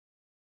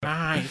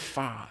My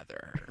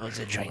father was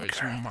a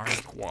drinker. was Mark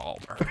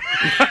Wahlberg.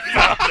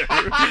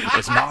 It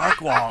was Mark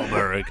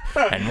Wahlberg,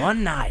 and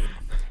one night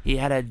he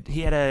had a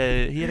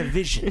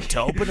vision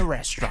to open a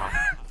restaurant.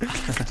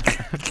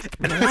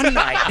 And one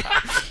night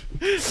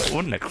he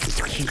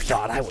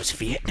thought I was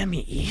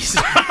Vietnamese.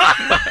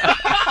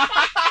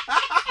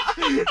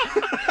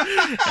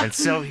 And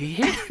so he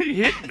hit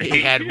me.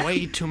 He had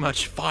way too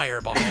much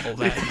fireball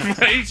then.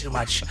 Way too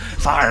much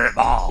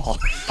fireball.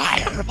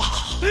 And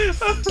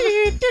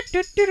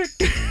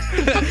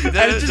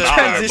it just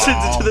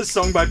transitions into the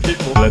song by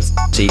Pitbull. Let's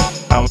see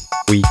how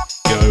we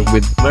go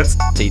with. Let's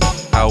see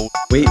how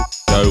we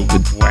go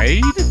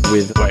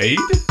with Wade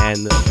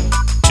and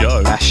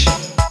Joe. Ash,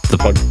 the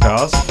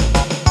podcast.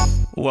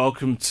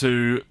 Welcome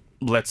to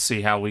Let's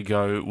See How We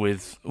Go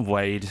with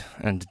Wade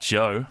and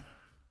Joe.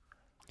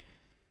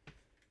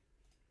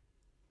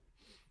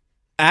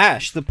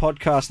 Ash, the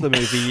podcast, the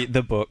movie,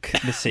 the book,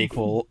 the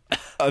sequel,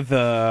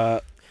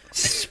 the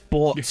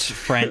sports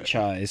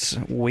franchise.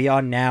 We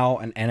are now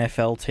an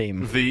NFL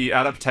team. The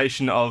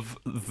adaptation of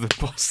the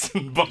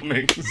Boston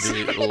bombings.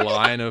 The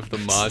line of the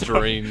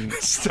margarine.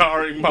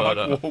 Starring Mark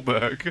Butter.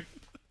 Wahlberg.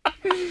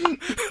 Why'd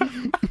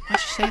you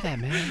say that,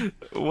 man?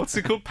 What's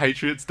it called?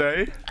 Patriots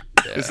Day?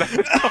 Is that...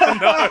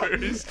 Oh no,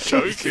 he's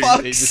choking.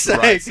 Fuck. He just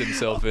Sake. writes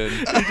himself in.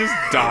 He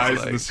just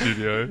dies in the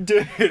studio.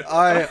 Dude,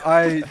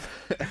 I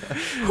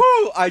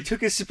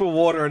took a sip of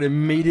water and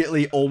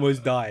immediately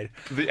almost died.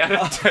 The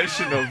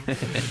adaptation of...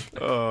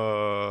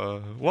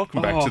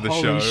 welcome back to the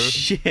show. Holy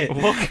shit.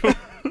 Welcome.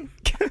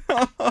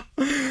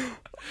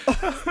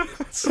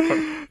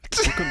 Welcome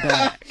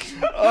back.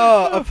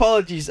 Oh,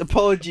 apologies.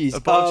 Apologies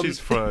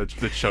for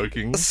the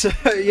choking. So,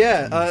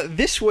 yeah,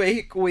 this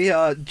week we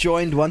are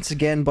joined once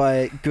again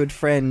by good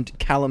friend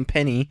Callum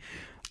Penny.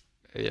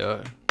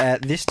 Yeah.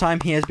 This time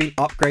he has been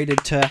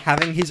upgraded to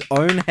having his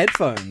own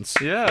headphones.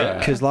 Yeah.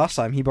 Because last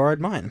time he borrowed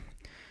mine.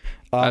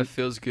 That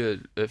feels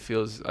good. I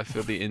feel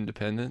the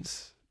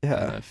independence. And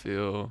Yeah. I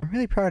feel... I'm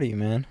really proud of you,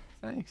 man.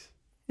 Thanks.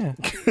 Yeah.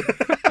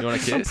 You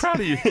want a I'm kiss? proud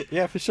of you.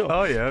 Yeah, for sure.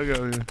 Oh yeah, I'll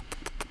go.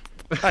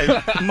 Hey,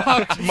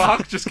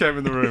 Mark just came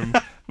in the room.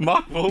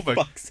 Mark Wahlberg.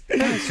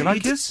 Hey, can I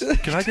kiss?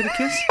 Can I get a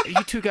kiss? Are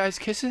you two guys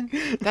kissing?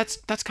 That's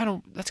kind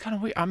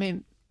of weird. I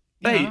mean,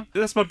 you Hey, know.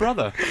 that's my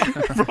brother.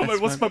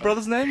 What's my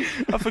brother's name?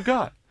 I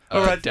forgot.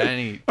 All right,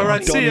 Danny. All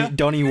right, see ya.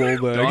 Donnie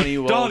Wahlberg. Donnie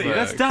Wahlberg. Donnie,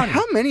 that's Donnie.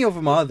 How many of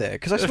them are there?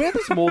 Because I swear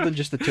there's more than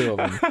just the two of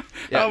them.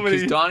 Yeah, How many-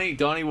 because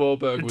Donnie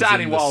Wahlberg was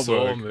Danny in the Wahlberg.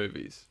 Saw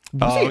movies.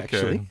 Was he okay.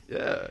 actually?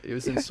 Yeah, he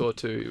was in Saw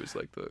 2. He was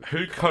like the...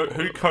 Who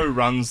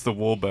co-runs the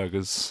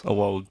Wahlburgers? Oh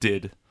well,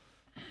 did.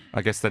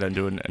 I guess they don't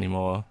do it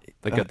anymore.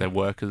 They got their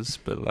workers,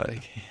 but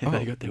like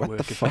they got their what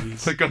work the fuck?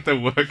 they got their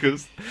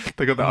workers.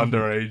 They got the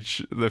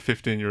underage, the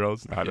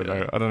 15-year-olds. I don't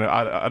know.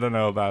 I don't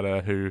know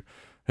about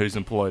who's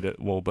employed at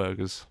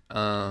Wahlburgers.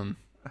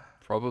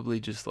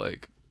 Probably just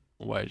like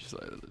wage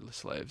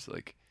slaves,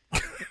 like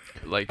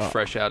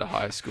fresh out of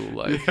high school,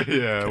 like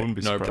Yeah, I wouldn't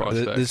be no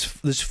surprised. prospects.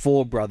 There's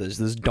four brothers.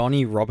 There's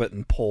Donnie, Robert,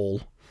 and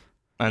Paul,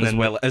 And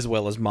as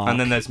well as Mark. And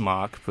then there's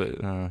Mark, but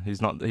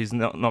he's not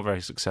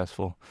very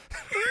successful.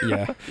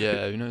 yeah.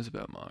 Yeah, who knows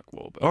about Mark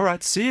Wahlberg? All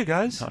right, see you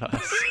guys. Not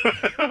us.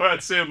 All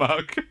right, see you,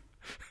 Mark.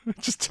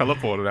 Just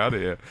teleported out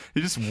of here.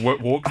 He just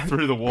walked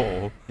through the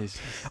wall. He's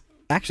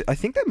Actually, I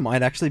think there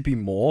might actually be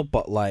more,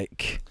 but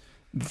like,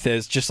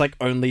 there's just like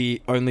only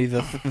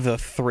the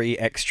three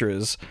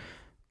extras.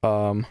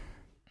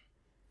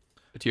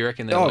 Do you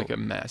reckon they're Oh, like a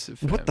massive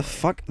family? What the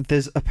fuck?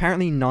 There's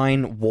apparently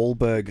 9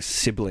 Wahlberg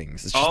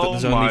siblings. It's just that Oh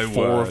there's only my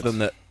 4 word. of them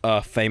that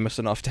are famous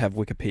enough to have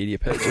Wikipedia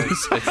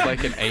pages. It's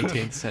like an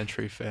 18th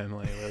century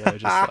family where they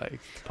just like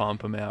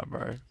pump them out,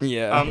 bro.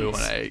 yeah. We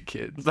want 8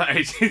 kids. The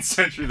 18th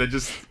century,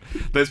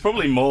 there's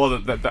probably more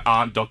that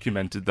aren't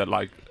documented that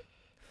like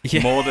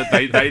Yeah. more that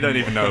they don't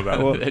even know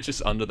about. Well, They're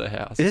just under the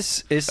house.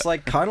 It's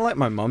like kind of like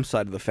my mum's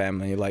side of the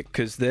family, like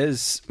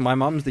because my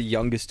mum's the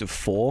youngest of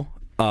 4,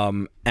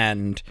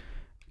 and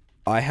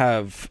I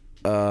have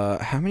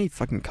how many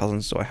fucking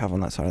cousins do I have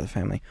on that side of the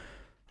family?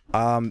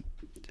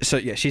 So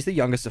yeah, she's the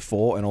youngest of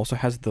 4 and also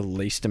has the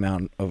least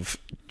amount of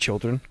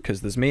children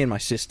because there's me and my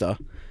sister,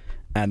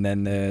 and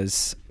then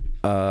there's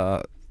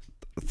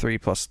 3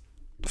 plus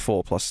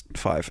 4 plus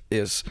 5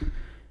 is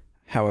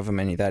however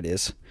many that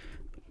is.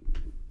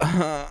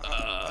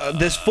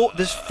 There's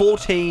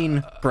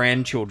 14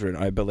 grandchildren,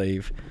 I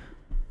believe.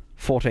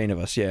 14 of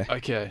us, yeah.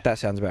 Okay. That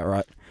sounds about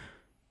right.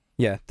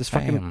 Yeah, there's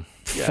fucking Damn.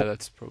 Yeah,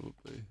 that's probably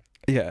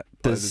yeah.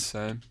 the There's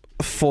same.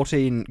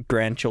 14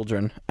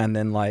 grandchildren, and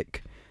then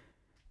like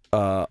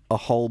a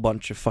whole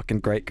bunch of fucking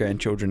great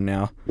grandchildren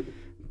now.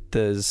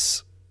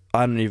 There's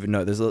I don't even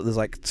know. There's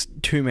like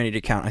too many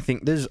to count. I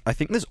think there's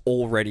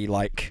already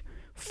like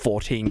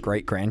 14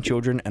 great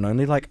grandchildren, and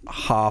only like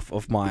half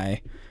of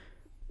my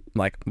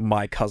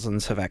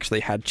cousins have actually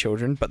had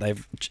children, but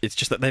it's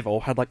just that they've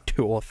all had like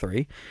 2 or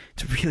 3.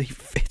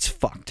 It's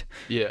fucked.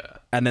 Yeah.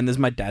 And then there's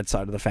my dad's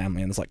side of the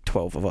family, and there's like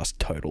 12 of us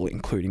total,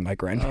 including my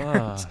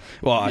grandparents. Ah.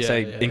 Well, I Yeah,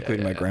 say yeah,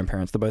 including my yeah.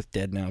 grandparents. They're both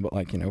dead now, but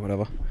like, you know,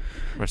 whatever.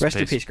 Rest Rest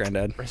in peace,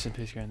 granddad. Rest in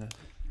peace, granddad.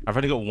 I've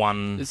only got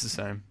one. It's the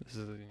same. This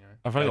is,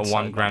 I've only got outside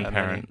one not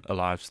grandparent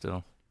alive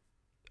still.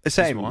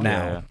 Same one?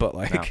 now, Yeah. but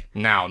like,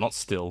 Now, not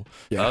still.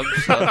 yeah.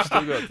 I've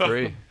still got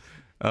 3.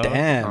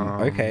 Damn.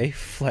 Okay,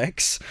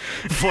 flex.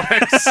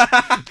 Flex.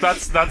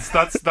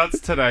 That's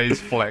today's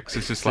flex.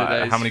 It's just like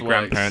Today's how many flex.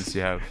 grandparents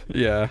you have.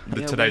 Yeah.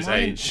 Today's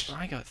age.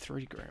 I got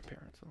 3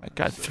 grandparents. I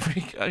got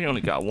 3. I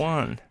only got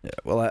 1. Yeah.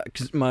 Well,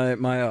 because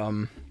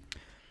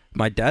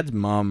my dad's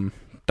mum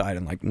died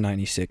in like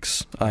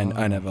 '96. I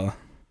never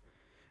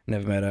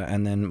met her,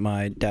 and then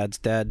my dad's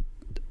dad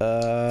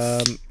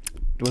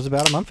was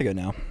about a month ago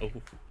now.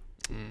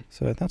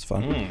 So that's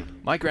fun.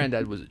 My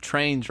granddad was a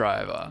train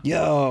driver.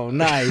 Yo,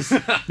 nice.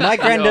 My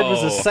granddad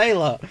was a Yo.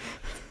 sailor.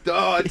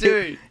 Oh,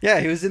 dude. Yeah,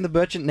 he was in the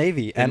Merchant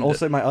Navy, and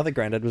also my other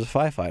granddad was a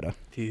firefighter.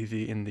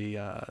 In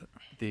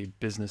the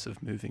business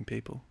of moving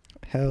people.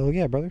 Hell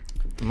yeah, brother.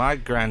 My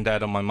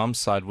granddad on my mum's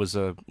side was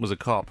a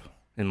cop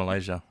in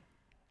Malaysia.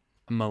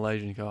 A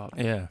Malaysian cop.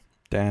 Yeah.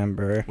 Damn,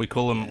 bro. We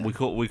call him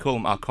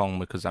Akong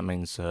because that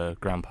means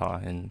grandpa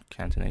in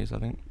Cantonese, I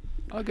think.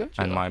 Oh, good.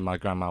 And my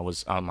grandma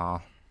was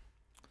Amar.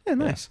 Yeah,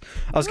 nice.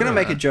 I was gonna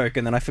make a joke,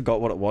 and then I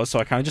forgot what it was, so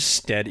I kind of just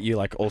stared at you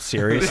like all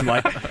serious. I'm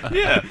like,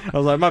 Yeah. I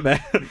was like, my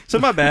bad. So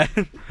my bad.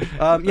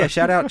 Yeah,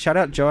 shout out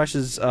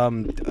Joash's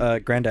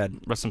granddad.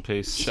 Rest in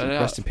peace. Shout out.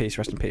 Rest in peace.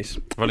 Rest in peace.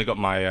 I've only got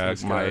my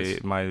Thanks,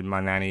 guys. my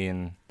nanny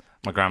and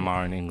my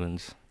grandma in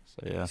England. So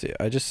yeah. See,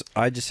 I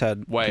just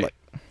had Wait. like,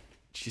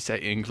 Did you say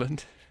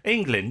England?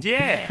 England,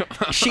 yeah.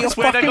 she a That's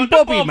where they fucking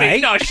got the Bobby,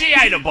 mate. No, she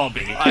ain't a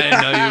Bobby. I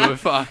didn't know you were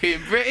fucking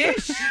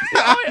British.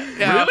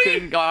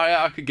 Really?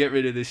 I could get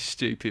rid of this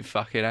stupid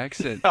fucking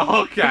accent.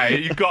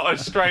 Okay, you got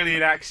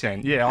Australian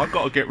accent. Yeah, I've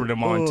got to get rid of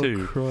mine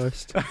too.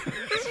 Christ.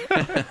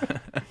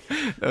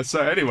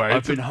 So anyway,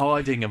 I've been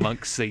hiding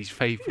amongst these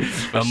people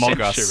for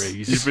among us.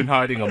 centuries. You've been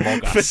hiding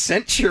among us For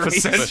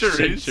centuries. For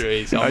centuries.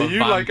 centuries. Are I'm a you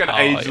like an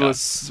vampire.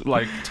 ageless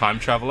like time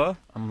traveler?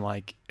 I'm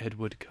like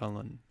Edward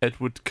Cullen.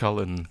 Edward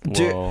Cullen.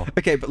 Dude, Whoa.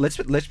 okay, but let's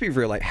be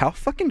real. Like, how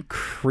fucking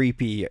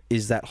creepy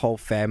is that whole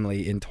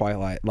family in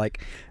Twilight?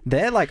 Like,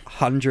 they're like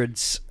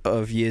hundreds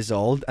of years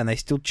old, and they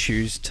still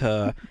choose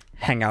to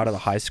hang out at a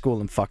high school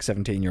and fuck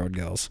 17-year-old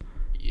girls.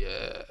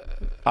 Yeah.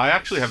 I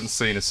actually haven't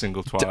seen a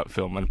single Twilight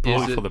film, and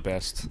probably it- for the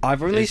best.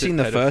 I've only Is it seen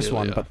the first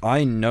one, pedophilia? but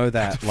I know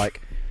that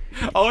like.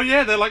 Oh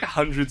yeah, they're like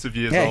hundreds of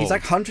years Yeah, old. he's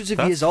like hundreds of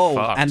That's years old,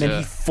 fucked, and then yeah.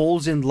 he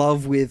falls in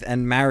love with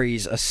and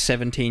marries a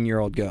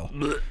 17-year-old girl.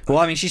 Well,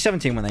 I mean, she's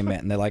 17 when they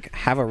met, and they like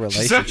have a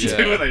She's relationship. 17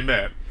 Yeah. when they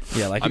met,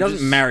 Yeah, like he I'm doesn't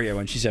just- marry her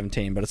when she's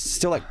 17, but it's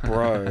still like,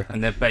 bro.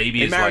 and their baby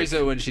He is marries like.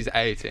 her when she's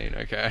 18,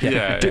 okay?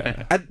 Yeah, Dude,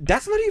 yeah. and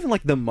that's not even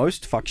like the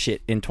most fuck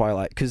shit in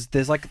Twilight, because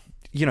there's like,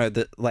 you know,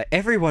 like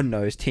everyone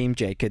knows Team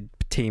Jacob,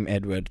 Team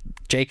Edward.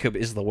 Jacob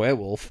is the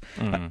werewolf.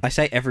 I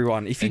say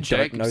everyone. If you And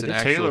don't know Jacob's an this,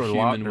 actual Taylor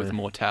human Lautner. with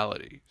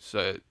mortality,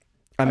 so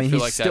I mean, feel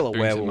he's like that still a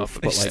brings him werewolf.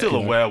 up- But He's like, still you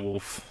a know.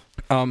 werewolf.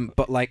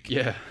 But like,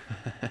 yeah.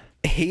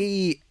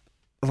 he,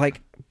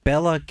 like,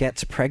 Bella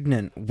gets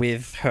pregnant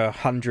with her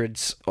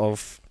hundreds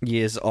of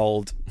years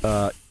old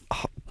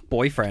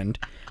boyfriend,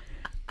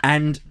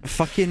 and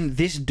fucking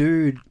this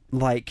dude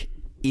like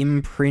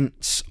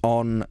imprints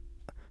on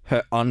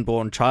her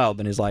unborn child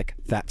and is like,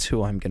 "That's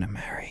who I'm gonna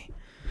marry."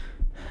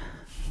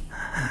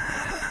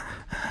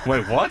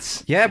 Wait,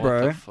 what? Yeah, What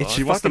bro. the fuck? It's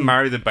She wants to fucking-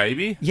 marry the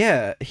baby?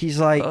 Yeah, he's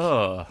like,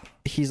 Ugh.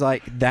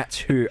 "That's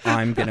who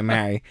I'm gonna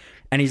marry,"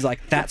 and he's like,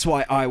 "That's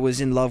why I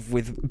was in love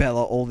with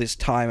Bella all this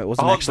time. It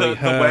wasn't Oh, actually the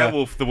her."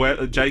 werewolf,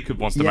 Jacob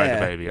wants to marry the Yeah.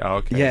 baby. Oh,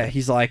 okay. Yeah,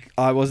 he's like,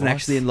 I wasn't What?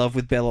 actually in love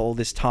with Bella all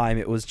this time.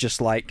 It was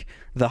just like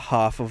the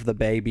half of the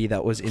baby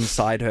that was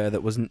inside her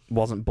that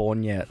wasn't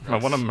born yet. I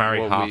want to marry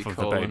what half we of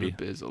the call in baby.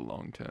 biz a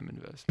long-term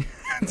investment.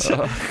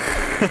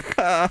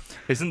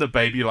 Isn't the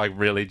baby like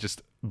really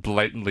just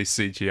blatantly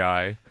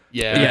CGI?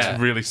 Yeah. It's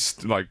really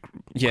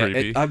Yeah,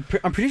 creepy.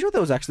 I'm pretty sure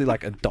there was actually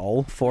like a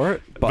doll for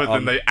it, but but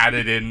then they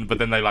added in, but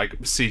then they like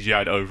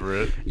CGI'd over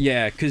it.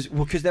 yeah, because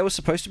there was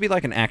supposed to be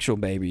like an actual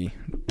baby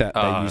that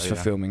they used for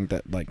yeah. filming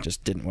that like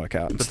just didn't work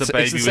out. But the It's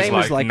baby was same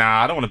as, like,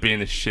 nah, I don't want to be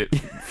in this shit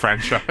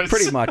franchise.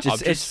 pretty much. I'm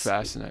It's just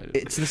fascinated.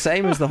 It's the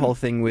same as the whole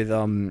thing with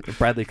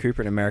Bradley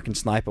Cooper in American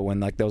Sniper, when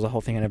like there was a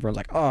whole thing and everyone's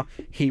like, oh,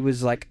 he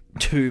was like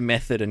too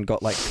method and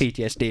got like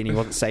PTSD and he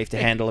wasn't safe to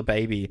handle a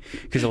baby,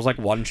 because there was like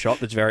one shot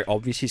that's very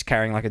obvious he's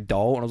carrying like a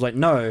doll, and I was like,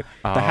 no,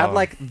 they had Oh.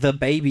 like the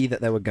baby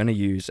that they were gonna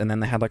use, and then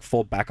they had like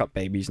 4 backup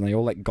babies, and they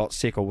all like got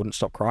sick or wouldn't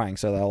stop crying,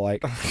 so they're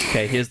like,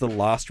 okay, here's the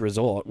last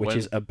resort, which When-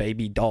 is a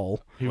baby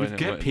doll. He would When-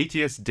 get when-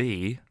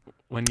 PTSD.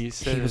 when you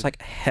said He was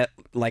like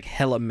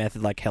hella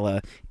method, like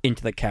hella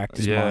into the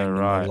character's Yeah, mind, and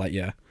they were right. like,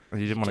 yeah.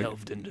 You didn't want to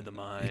delved into the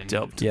mind.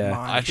 delve. Yeah.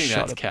 I think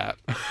that's cap.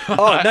 Oh,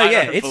 no, I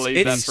yeah, don't it's- believe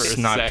it's- that for a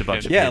Sniped a second.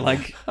 bunch of Yeah, people.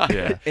 like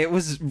Yeah. it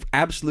was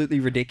absolutely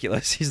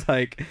ridiculous. He's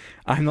like,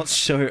 I'm not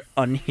so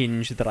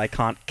unhinged that I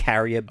can't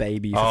carry a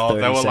baby for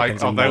 30 they were like,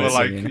 seconds. and they were not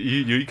like, singing.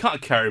 you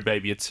can't carry a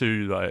baby. You're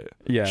too like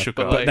Yeah, shook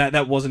but, up. but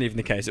that wasn't even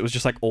the case. It was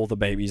just like all the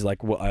babies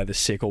like were either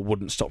sick or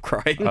wouldn't stop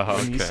crying. Oh,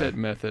 When you okay. said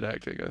method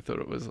acting, I thought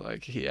it was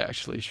like he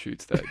actually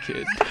shoots that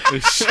kid.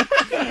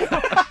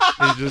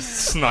 He just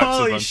snipes a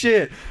Holy bunch.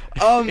 shit.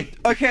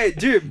 Okay, Okay,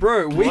 dude,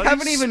 bro, we Bloody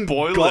haven't even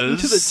gotten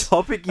to the spoilers.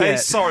 topic yet. Hey,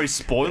 sorry,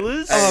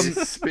 spoilers.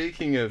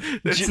 Speaking of,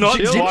 It's not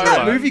Didn't Twilight.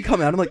 that movie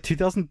come out in like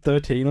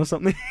 2013 or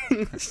something?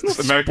 It's not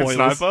American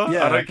spoilers. Sniper?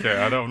 Yeah. I don't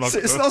care. I'm not.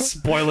 It's not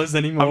spoilers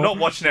anymore. I'm not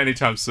watching it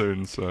anytime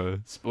soon. So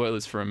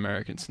spoilers for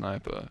American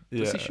Sniper.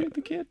 Does he Yeah. shoot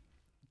the kid?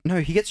 No,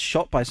 he gets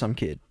shot by some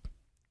kid.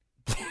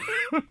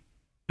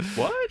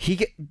 What? He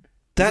get.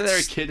 Isn't there a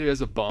That's. kid who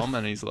has a bomb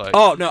and he's like,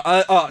 Oh no!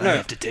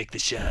 No. to take the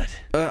shot.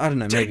 I don't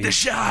know. Maybe.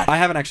 shot. I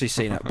haven't actually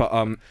seen it, but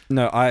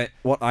no.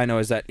 What I know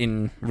is that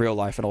in real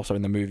life and also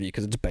in the movie,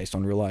 because it's based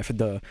on real life,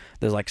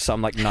 there's like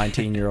some like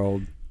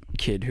 19-year-old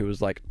kid who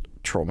was like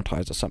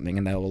traumatized or something,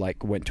 and they all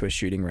like went to a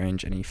shooting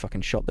range and he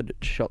fucking shot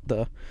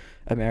the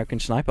American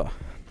Sniper.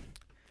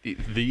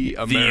 the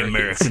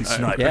American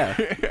Sniper. Yeah,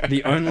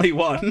 the only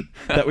one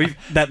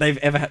that they've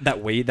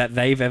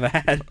ever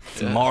had.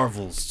 Yeah.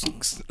 Marvel's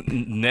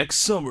next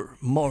summer.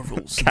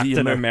 Marvel's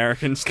Captain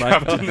American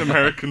Sniper. Captain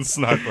American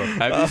Sniper.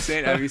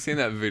 Have you seen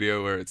that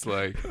video where it's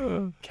like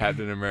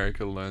Captain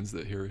America learns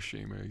that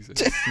Hiroshima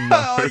exists?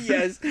 Oh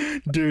yes,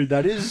 dude,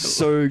 that is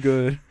so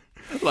good.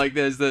 Like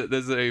there's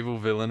the evil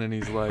villain and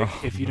he's like,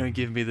 if you don't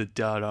give me the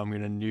dud, I'm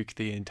gonna nuke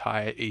the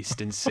entire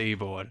eastern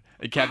seaboard.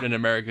 And Captain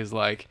America's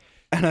like,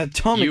 An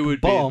atomic you would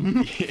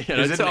bomb. be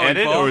Is it an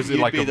edit or is it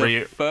like a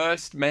the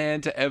first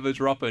man to ever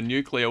drop a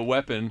nuclear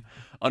weapon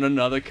on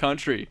another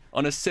country,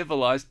 on a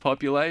civilized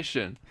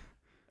population?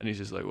 And he's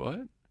just like,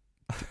 what?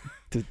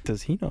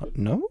 Does he not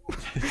know?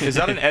 Is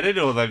that an edit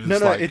or they've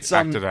just No, like it's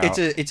acted out?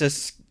 it's a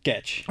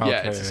sketch.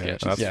 Yeah, it's a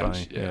sketch. That's It's a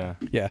funny. sketch,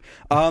 Yeah.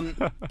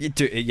 Yeah.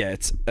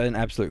 It's an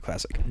absolute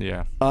classic.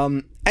 Yeah.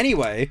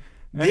 Anyway,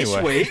 this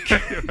Anyway. week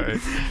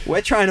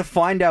we're trying to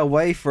find our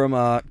way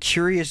from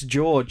Curious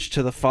George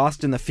to the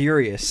Fast and the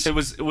Furious.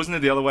 Wasn't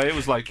it the other way? It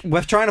was like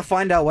We're trying to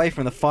find our way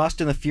from the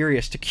Fast and the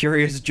Furious to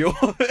Curious George.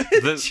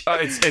 it's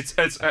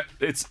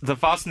the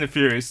Fast and the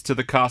Furious to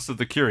the cast of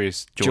the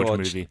Curious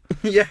George. Movie,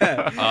 yeah,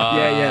 that's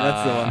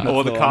the one.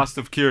 or the one. cast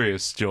of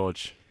Curious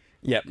George.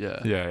 Yep. Yeah.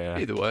 Yeah.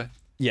 Either way.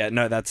 Yeah,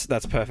 no, that's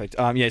perfect.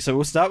 So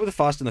we'll start with the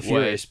Fast and the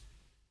Furious.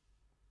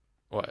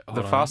 Wait, The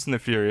hold on. Fast and the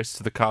Furious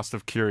to the cast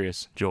of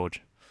Curious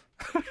George.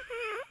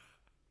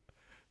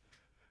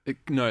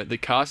 No, the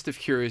cast of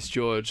Curious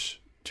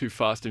George to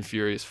Fast and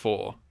Furious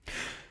 4.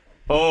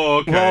 Oh,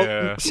 okay. Well,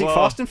 yeah. see, Well,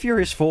 Fast and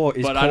Furious 4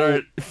 is But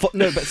I called...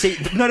 no, but see,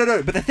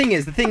 no. But the thing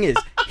is,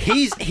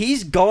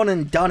 he's gone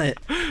and done it,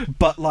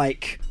 but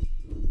like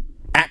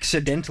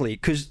accidentally,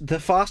 because the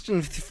Fast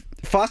and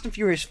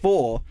Furious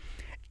 4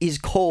 is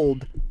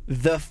called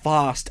The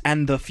Fast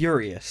and the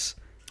Furious.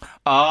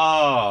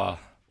 Ah.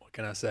 What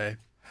can I say?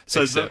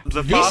 So Except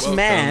the This Fast.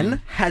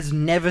 man has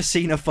never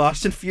seen a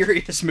Fast and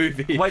Furious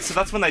movie. Wait, so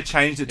that's when they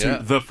changed it to Yeah.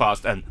 The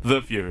Fast and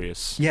the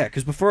Furious. Yeah,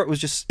 because before it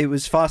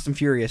was Fast and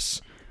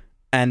Furious,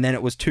 and then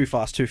it was Too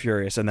Fast, Too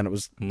Furious, and then it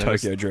was And then it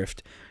was- Tokyo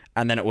Drift,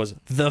 and then it was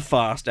The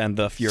Fast and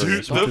the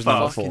Furious, The which was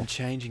number Fast. 4.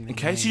 Changing the In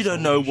case you names,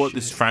 don't know holy what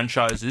this shit.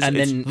 franchise is, And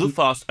it's then- The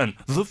Fast and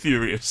the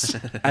Furious.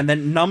 And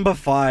then number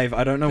 5,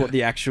 I don't know what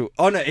the actual...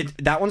 Oh no,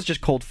 that one's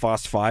just called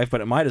Fast 5, but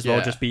it might as well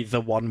Yeah. just be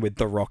the one with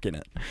The Rock in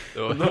it.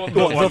 The-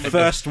 Well, the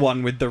first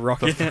one with The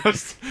Rock in it.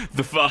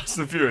 The Fast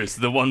and Furious,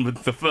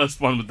 the first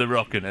one with the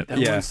rock in it. That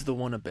Yeah. one's the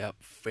one about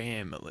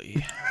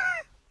family.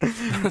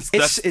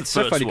 That's It's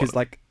so funny because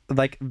like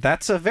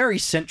that's a very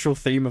central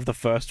theme of the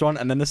first one,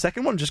 and then the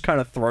second one just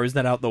kind of throws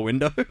that out the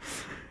window.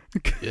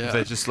 Yeah.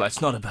 they're just like,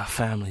 it's not about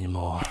family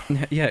anymore.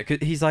 Yeah, 'cause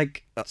he's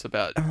like, It's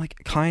about I'm like,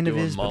 kind of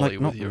doing is, but Molly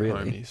like not with your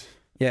really. homies.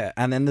 Yeah,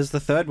 and then there's the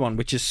third one,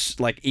 which is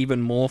like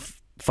even more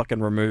fucking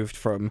removed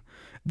from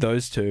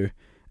those two,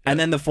 and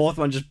then the fourth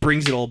one just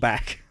brings it all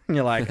back. And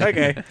you're like,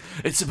 okay,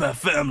 It's about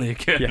family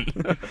again.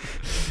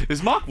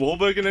 Is Mark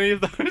Wahlberg in any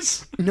of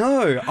those?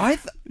 no, I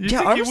think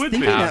I he was would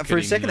thinking be? How that for could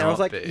a he second. I was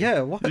not like, be?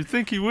 yeah, what? You'd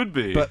think he would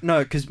be. But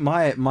no, because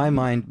my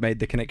mind made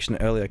the connection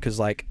earlier, because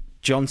like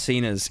John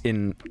Cena's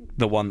in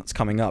the one that's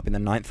coming up in the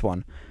 9th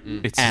one.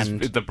 it's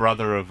and- the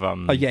brother of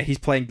Oh yeah, he's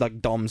playing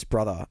like Dom's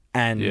brother,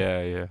 and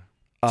yeah.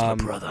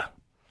 brother.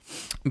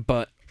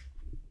 But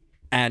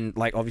and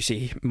like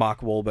obviously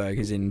Mark Wahlberg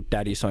is in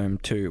Daddy's Home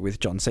too with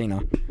John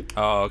Cena.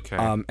 Oh, okay.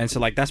 And so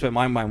like that's where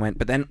my mind went.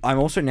 But then I'm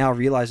also now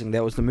realizing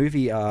there was the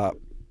movie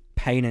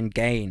Pain and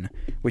Gain,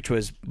 which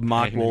was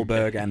Mark Pain and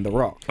Wahlberg Gain. and The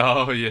Rock.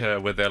 Oh yeah,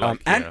 where they're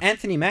like, And yeah.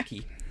 Anthony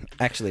Mackie,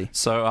 actually.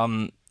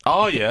 So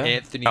oh yeah,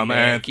 Anthony I'm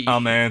Mackie.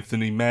 I'm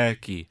Anthony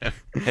Mackie.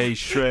 Hey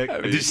Shrek,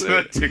 Have did you you see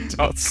that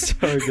TikTok?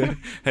 So good.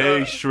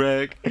 Hey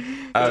Shrek,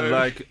 I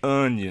like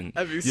onion.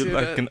 Have you You seen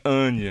like that? an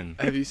onion.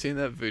 Have you seen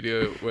that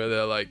video where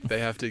they're like they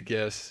have to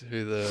guess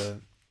who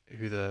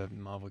the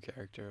Marvel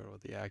character or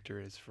the actor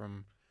is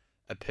from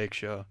a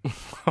picture,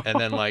 and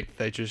then like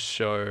they just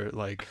show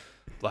like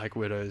Black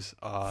Widow's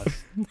ass,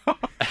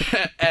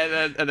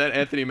 and then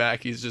Anthony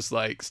Mackie's just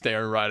like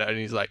staring right at it, and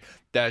he's like,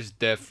 "That's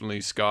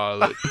definitely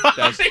Scarlet.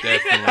 That's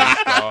definitely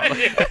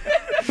Scarlet."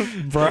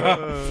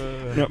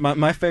 Bro. No,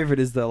 my favorite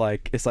is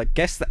it's like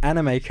guess the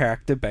anime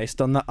character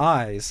based on the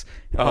eyes.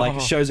 Like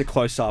it shows a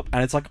close up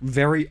and it's like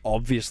very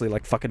obviously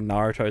like fucking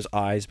Naruto's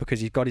eyes because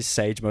he's got his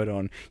Sage Mode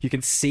on. You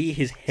can see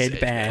his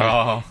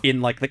headband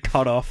in like the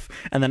cutoff,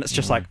 and then it's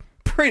just like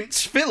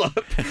Prince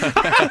Philip.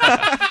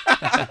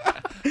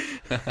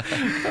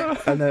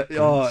 And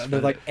they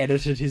like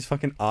edited his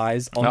fucking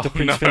eyes onto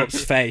Prince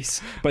Philip's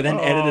face, but then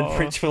edited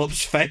Prince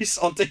Philip's face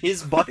onto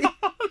his body.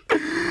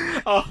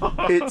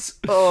 It's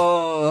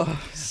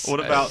what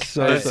about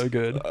so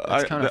good.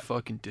 That's kind of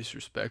fucking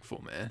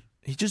disrespectful, man.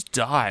 He just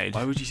died.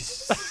 Why would you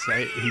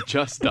say he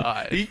just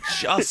died? He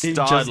just He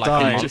died just like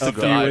died a month just a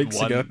few ago.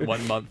 weeks ago.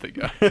 1 month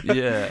ago.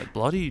 Yeah,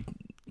 bloody.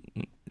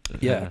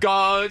 Yeah.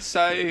 God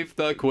save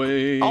the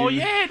Queen. Oh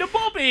yeah, the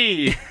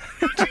Bobby.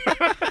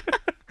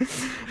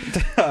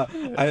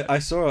 I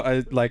saw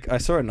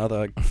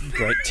another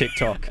great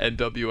TikTok.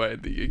 NWA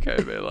in the UK,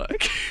 they're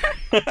like,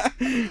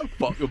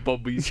 fuck the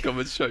Bobbies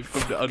coming straight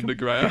from the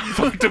underground.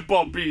 Fuck the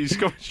Bobbies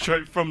coming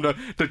straight from the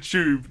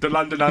tube, the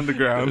London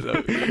Underground.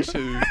 The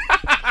tube.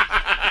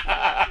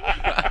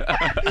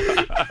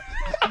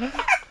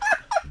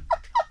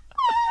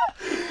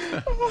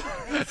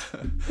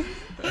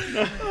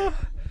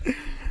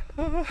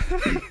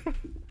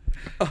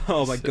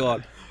 Oh my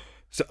god.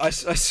 So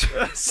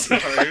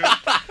Sorry.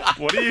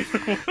 What are you?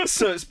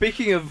 So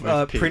speaking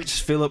of Prince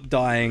Philip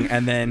dying,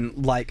 and then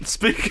like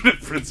Speaking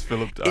of Prince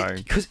Philip dying,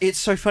 because it's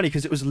so funny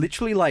because it was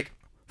literally like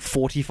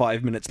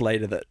 45 minutes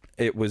later that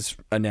it was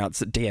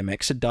announced that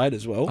DMX had died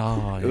as well.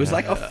 Oh, It was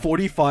like a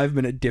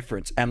 45-minute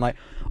difference, and like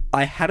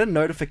I had a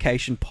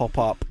notification pop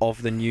up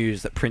of the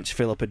news that Prince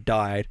Philip had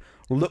died.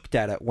 Looked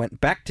at it, went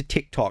back to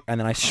TikTok,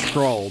 and then I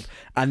scrolled,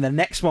 and the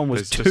next one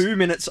was It's 2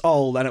 minutes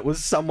old, and it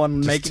was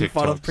someone making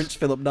fun of TikToks. Prince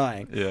Philip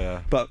dying.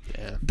 yeah. But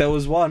Yeah. there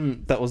was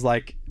one that was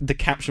like, the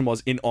caption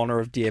was in honor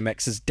of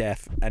DMX's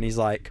death, and he's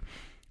like,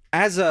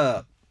 as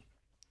a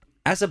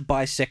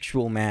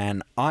bisexual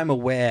man, I'm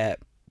aware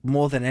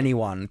more than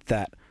anyone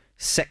that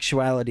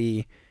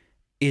sexuality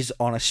is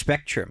on a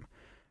spectrum.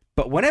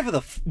 But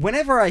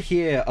whenever I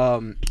hear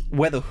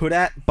Where the Hood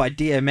At by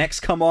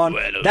DMX come on,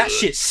 that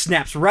shit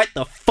snaps right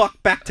the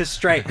fuck back to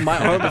straight. My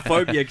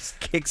homophobia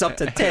kicks up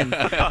to 10.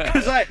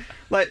 Because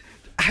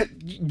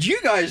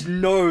you guys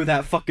know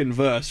that fucking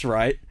verse,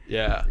 right?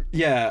 Yeah.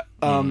 Yeah.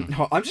 I'm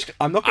not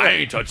gonna... I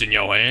ain't touching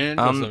your hand.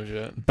 Or some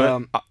shit.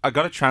 But I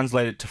got to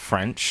translate it to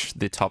French,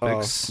 the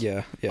topics.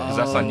 Yeah. Because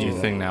that's a new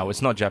thing now.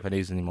 It's not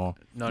Japanese anymore.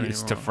 Not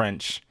It's to anymore.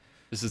 French.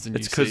 This is the new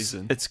It's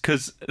season.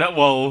 because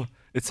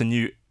it's a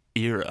new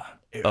era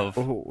of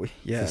Oh,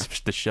 yeah.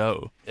 the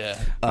show. Yeah.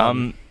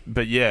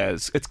 But yeah,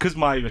 it's because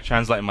my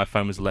translator on my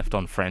phone was left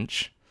on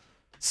French.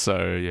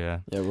 So yeah.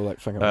 Yeah, we're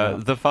like fucking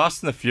around. The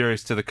Fast and the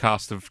Furious to the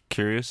cast of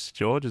Curious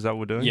George. Is that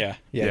what we're doing?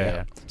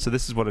 Yeah. So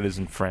this is what it is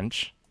in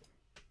French.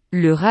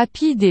 Le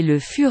rapide et le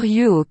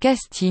furieux au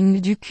casting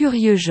du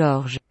Curieux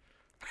Georges.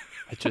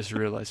 I just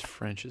realized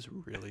French is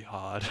really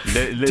hard.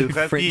 Le Dude,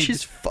 rapide, French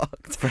is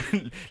fucked.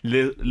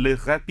 le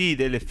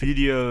rapide et le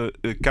furieux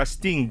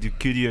casting du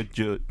Curieux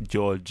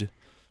George.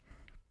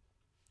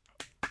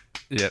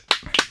 Yep.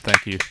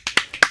 Thank you.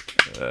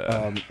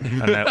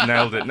 I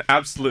nailed it.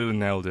 Absolutely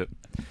nailed it.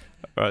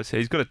 All right, so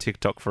he's got a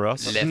TikTok for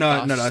us.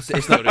 No,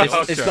 it's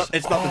not the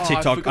I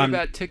TikTok. forgot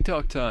about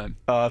TikTok time.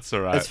 Oh, that's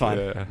all right. It's fine.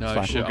 Yeah. No,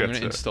 fine. shit. We'll I'm get going to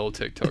to it. install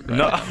TikTok right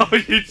No, now.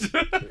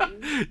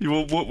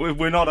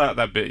 we're not at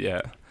that bit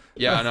yet.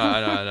 Yeah, I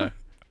know.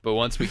 But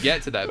once we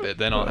get to that bit,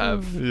 then I'll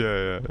have...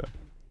 Yeah.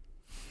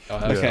 I'll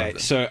have Okay, something.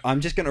 so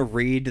I'm just gonna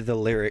read the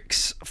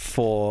lyrics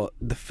for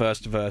the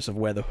first verse of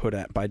Where the Hood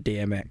At by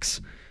DMX.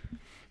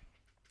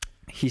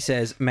 He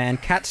says, "Man,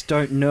 cats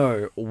don't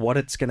know what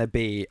it's gonna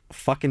be,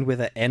 fucking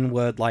with a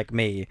N-word like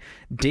me.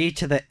 D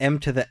to the M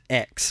to the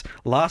X.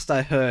 Last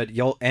I heard,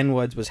 your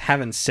N-words was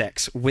having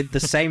sex with the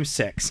same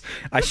sex.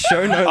 I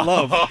show no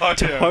love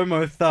to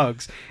homo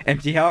thugs.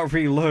 Empty out,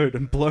 reload,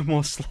 and blow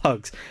more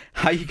slugs.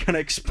 How you gonna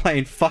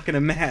explain fucking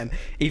a man?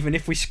 Even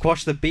if we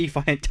squash the beef,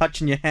 I ain't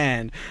touching your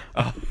hand.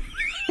 I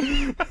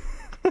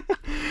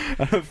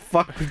don't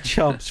fuck with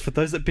chumps. For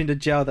those that've been to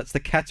jail, that's the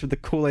cats with the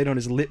Kool-Aid on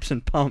his lips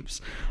and pumps.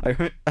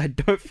 I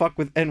don't fuck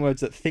with N-words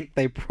that think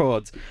they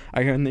broads.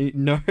 I only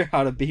know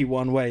how to be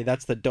one way.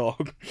 That's the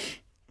dog."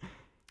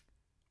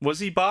 Was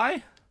he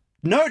bi?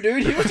 No,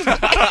 dude, he was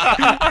just...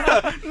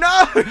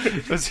 No!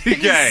 Was he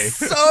gay? He's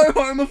so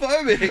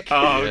homophobic.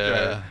 Oh, okay.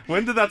 Yeah.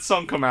 When did that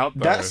song come out,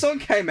 though? That song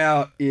came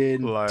out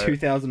in Like-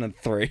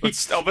 2003.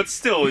 But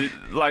still,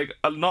 like,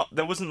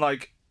 there wasn't,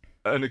 like,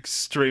 an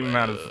extreme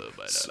amount of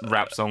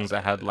rap songs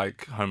that had,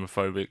 like,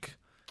 homophobic...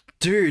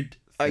 Dude,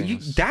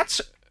 Things.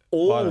 that's I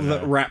all don't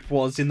that know. rap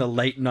was in the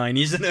late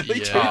 90s and early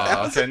Yeah.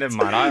 2000s. Okay, never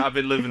mind. I've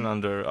been living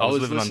under... I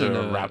was living under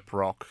listening a to- rap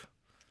rock.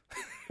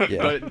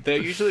 Yeah. But they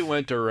usually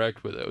went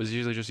direct with it. It was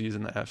usually just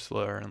using the F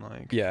slur and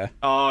like... Yeah.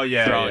 Oh,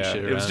 yeah, Throwing yeah.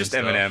 shit It was around just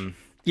and stuff. Eminem.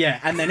 Yeah,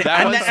 and then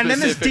That was and then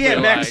there's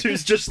specifically DMX like-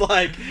 who's just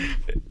like,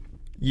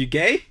 "You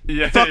gay?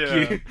 Yeah, Fuck yeah.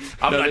 you."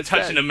 I'm No, not it's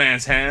touching that- a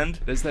man's hand.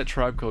 There's that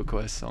Tribe Called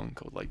Quest song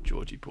called like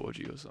Georgie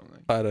Porgy or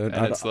something. I don't.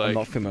 And it's I'm like-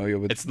 not familiar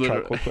with it's Tribe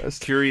literally- Called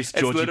Quest. Curious It's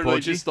Georgie literally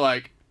Porgy. just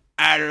like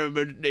Adam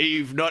and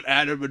Eve, not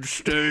Adam and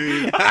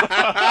Steve.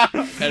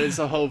 And it's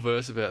a whole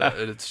verse about that,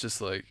 and it's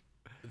just like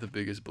the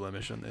biggest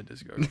blemish on their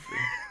discography.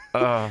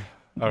 All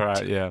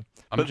right, yeah.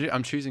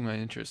 I'm choosing my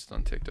interests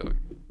on TikTok.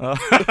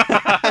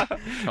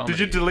 Did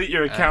you delete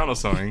your account or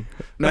something?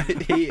 No,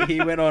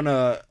 he went on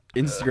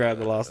Instagram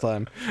the last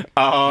time.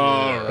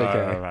 Oh, Yeah. right,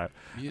 Okay. right.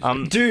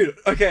 Music. Dude,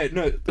 okay,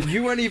 no,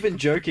 you weren't even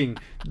joking.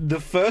 The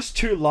first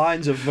 2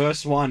 lines of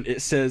verse 1,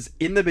 it says,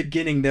 "In the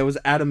beginning there was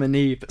Adam and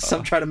Eve."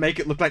 Some try to make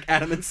it look like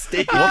Adam and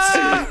Steve.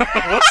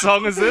 What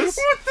song is this?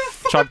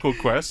 Tribe Called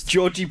Quest.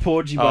 Georgie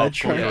Porgy by Oh,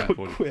 Tribe yeah.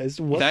 Called Quest.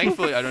 What the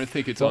Thankfully, I don't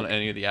think it's on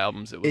any of the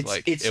albums. It was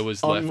it's it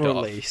was left off.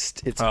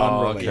 unreleased. It's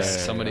Oh, unreleased. okay.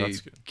 Somebody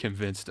that's good.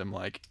 convinced him,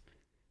 like,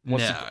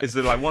 Once no. Is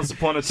it like Once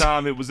Upon a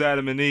Time it was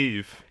Adam and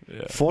Eve?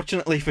 Yeah.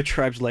 Fortunately for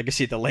Tribe's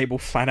Legacy, the label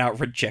flat out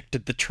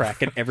rejected the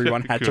track and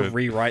everyone had to Good.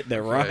 rewrite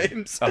their Right.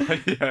 rhymes. Oh,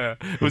 yeah.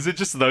 Was it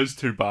just those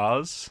 2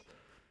 bars?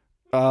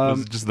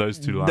 Was it just those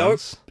 2 lines? nope.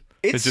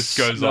 It It's just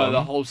goes No, on.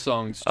 the whole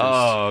song's just.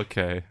 Oh,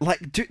 okay.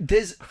 like, dude,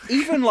 there's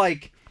even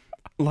like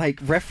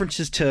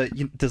references to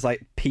there's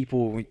like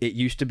people. It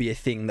used to be a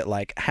thing that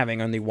like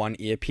having only one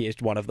ear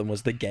pierced. One of them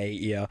was the gay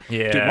ear.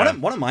 Yeah.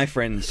 Dude, one of my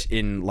friends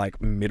in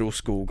like middle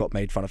school got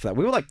made fun of for that.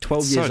 We were like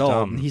 12 So years old,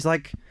 dumb. and he's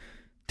like,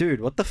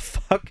 "Dude, what the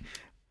fuck?"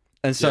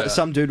 And so Yeah.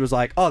 some dude was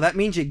like, "Oh, that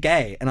means you're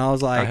gay," and I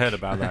was like, I heard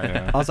about that,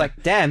 yeah. I was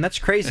like, "Damn, that's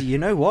crazy." You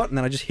know what? And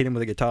then I just hit him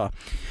with a guitar.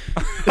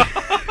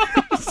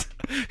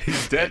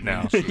 He's dead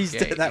now. He's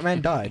gay. that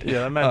man died. Yeah,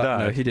 that man died.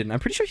 No, he didn't. I'm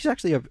pretty sure he's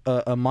actually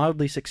a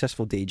mildly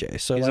successful DJ.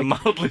 So He's like, a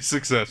mildly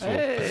successful.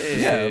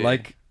 yeah,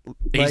 like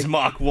He's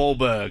Mark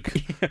Wahlberg.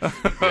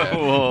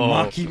 Whoa.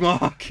 Marky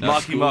Mark. No,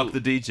 Marky school- Mark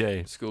the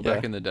DJ. School Yeah.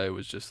 back in the day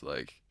was just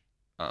like,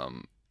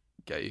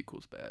 gay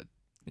equals bad.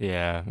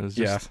 Yeah, it was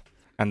Yeah. just,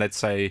 and they'd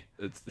say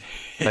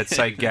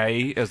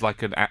gay as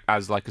like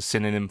a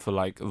synonym for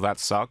like that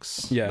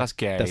sucks. Yeah, that's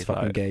gay. that's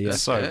fucking like, gay, yeah.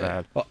 That's so That's gay.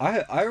 bad. Well,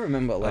 I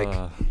remember like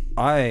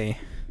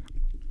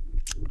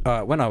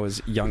when I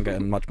was younger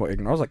and much more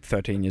ignorant, I was like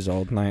 13 years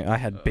old, and I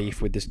had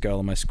beef with this girl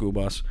on my school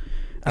bus,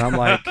 and I'm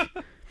like,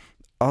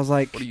 I was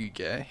like, What are you,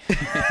 gay? no,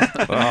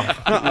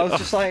 I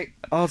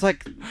was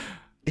like,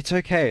 it's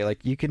okay, like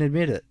you can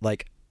admit it,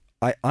 like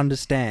I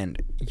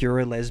understand you're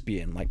a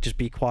lesbian, like just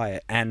be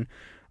quiet. And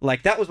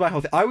like that was my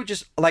whole thing. I would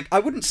just like I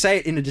wouldn't say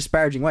it in a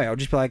disparaging way. I would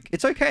just be like,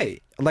 it's okay,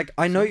 like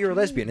I know you're a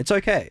lesbian, it's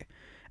okay.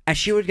 And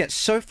she would get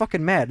so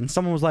fucking mad, and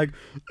someone was like,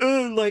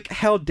 like,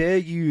 how dare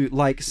you,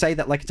 like, say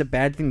that, like, it's a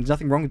bad thing, there's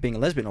nothing wrong with being a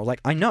lesbian. I was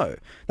like, I know.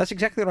 That's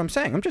exactly what I'm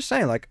saying. I'm just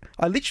saying, like,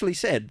 I literally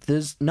said,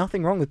 there's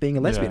nothing wrong with being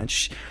a lesbian. Yeah.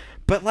 And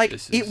but, like,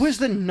 This it is- was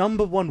the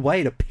 #1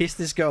 way to piss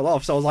this girl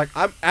off. So I was like,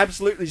 I'm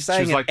absolutely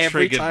saying was, like, it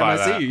every triggered time by I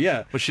that. see you,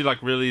 yeah. Was she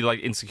like really like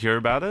insecure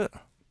about it?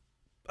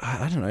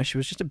 I don't know, she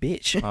was just a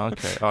bitch. Oh,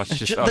 okay. Oh, it's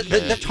just The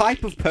okay.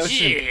 type of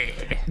person...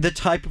 The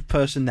type of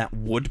person that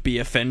would be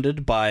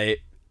offended by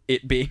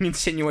it being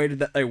insinuated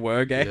that they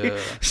were gay. Yeah.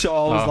 So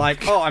I was Oh.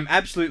 like, oh, I'm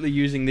absolutely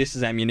using this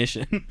as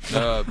ammunition.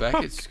 Back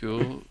at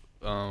school,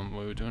 we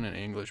were doing an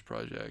English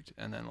project,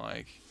 and then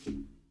like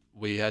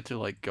we had to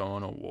like go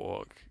on a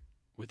walk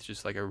with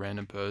just like a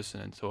random person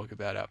and talk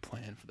about our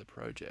plan for the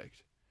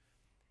project.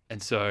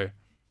 And so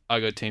I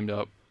got teamed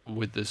up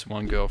with this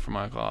one girl from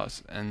my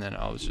class, and then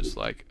I was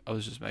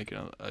just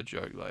making a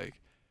joke like,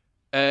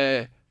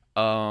 hey,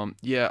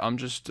 yeah, I'm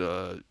just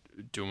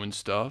doing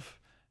stuff.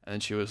 And then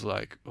she was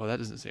like, well, that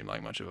doesn't seem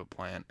like much of a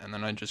plan. And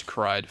then I just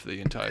cried for the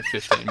entire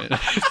 15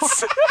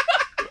 minutes.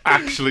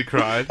 Actually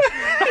cried.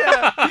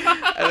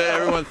 And then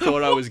everyone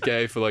thought I was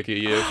gay for like a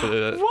year for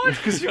the... What?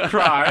 Because you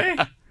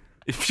cry?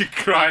 If you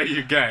cry,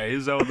 you're gay.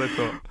 Is that what they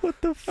thought?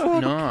 What the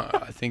fuck? No,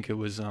 I think it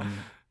was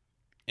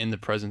in the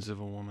presence of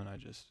a woman I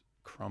just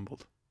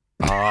crumbled.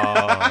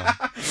 Oh,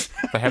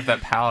 they have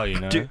that power, you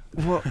know.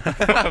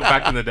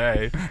 Back in the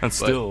day, and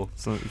still,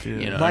 so, yeah.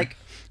 you know. Like,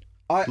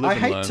 I Live and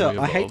hate learn, to we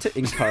I hate to evolve.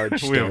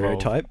 encourage We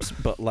evolve. stereotypes,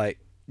 but like,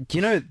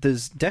 you know,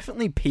 there's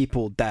definitely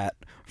people that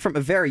from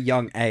a very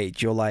young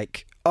age you're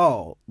like,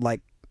 oh, like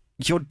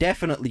you're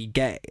definitely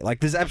gay. Like,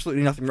 there's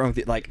absolutely nothing wrong with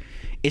it. Like,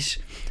 it's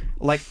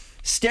like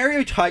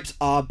stereotypes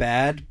are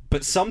bad,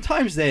 but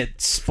sometimes they're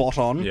spot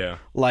on. Yeah.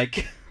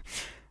 Like,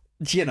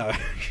 you know.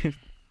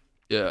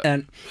 Yeah.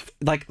 And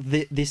like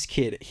this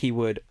kid, he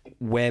would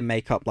wear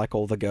makeup like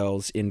all the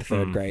girls in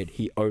third grade.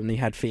 He only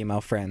had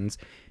female friends.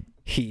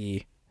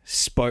 He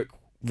spoke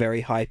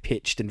very high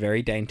pitched and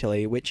very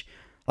daintily, which,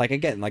 like,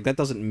 again, like that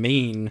doesn't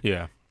mean,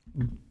 Yeah.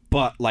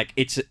 but like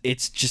it's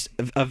just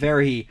a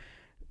very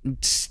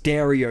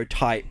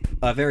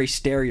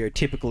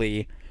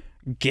stereotypically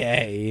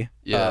gay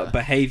Yeah.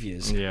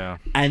 behaviors. Yeah.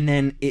 And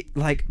then it,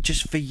 like,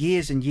 just for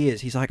years and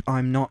years, he's like,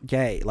 I'm not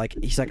gay. Like,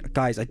 he's like,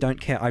 guys, I don't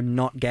care. I'm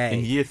not gay.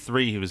 In year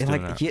 3, he was And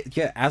doing like, that.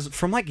 yeah, as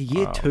from like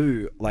year Wow.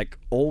 2, like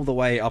all the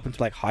way up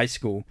until like high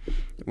school,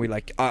 we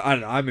like, I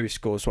don't know, I moved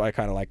schools, so I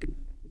kind of like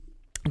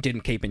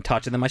didn't keep in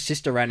touch. And then my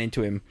sister ran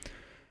into him,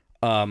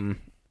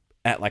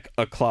 at like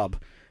a club,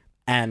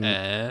 and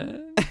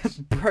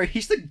bro,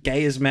 he's the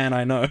gayest man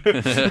I know.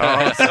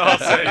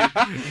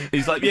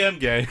 He's like, yeah, I'm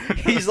gay.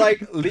 He's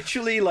like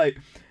literally like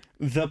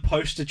the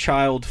poster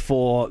child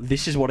for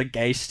this is what a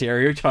gay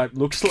stereotype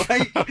looks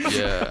like.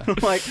 Yeah.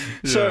 Like,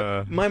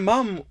 so Yeah.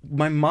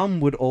 my mum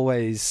would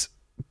always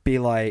be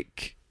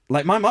like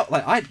my mum,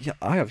 like I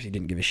obviously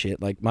didn't give a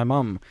shit. Like my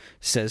mum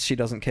says she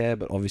doesn't care,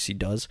 but obviously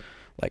does.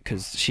 Like,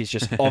 because she's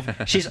just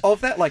she's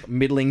of that like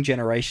middling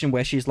generation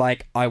where she's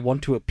like, I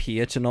want to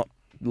appear to not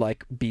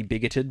like be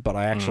bigoted, but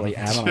I actually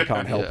am, and I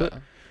can't help it.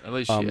 At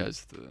least she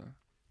has the,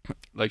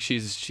 like,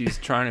 she's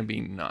trying to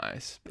be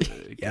nice, but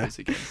it Yeah. goes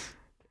against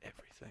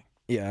everything.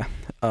 Yeah.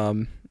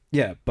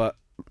 Yeah, but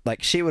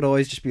like she would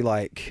always just be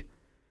like,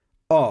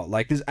 oh,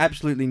 like there's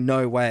absolutely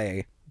no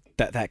way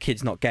that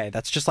kid's not gay.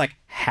 That's just like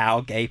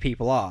how gay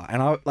people are.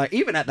 And I like,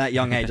 even at that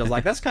young age, I was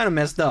like, that's kind of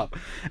messed up.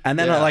 And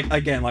then Yeah. I like,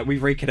 again, like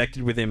we've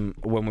reconnected with him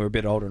when we were a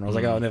bit older, and I was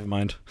like, oh, never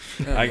mind.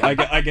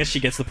 I guess she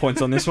gets the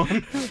points on this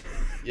one.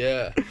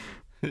 Yeah.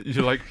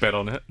 You like bet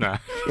on it? Nah.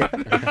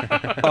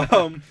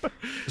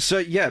 So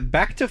yeah,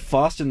 back to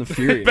Fast and the Back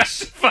Furious.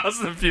 to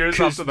Fast and Furious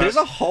 'Cause after there's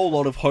that. a whole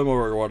lot of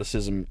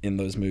homoeroticism in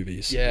those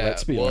movies. Yeah,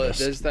 Let's be well, honest.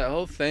 there's that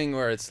whole thing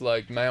where it's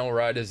like male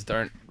writers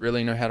don't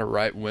really know how to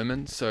write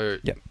women, so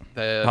Yep.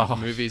 their Oh.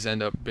 movies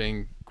end up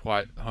being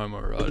quite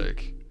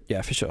homoerotic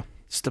Yeah, for sure.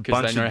 Just a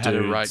because bunch they know of how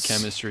to write dudes.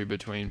 chemistry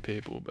between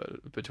people,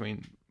 but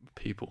between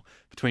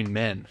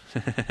men.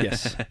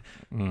 Yes.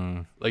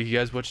 Mm. Like, you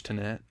guys watch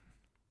Tenet?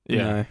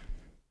 Yeah,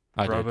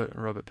 I did.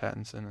 Robert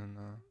Pattinson and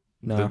No.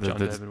 The, No. the, John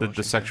the, David the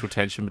Washington. sexual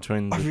tension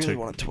between I the really two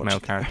wanted to watch male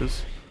it.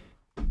 characters.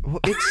 Well,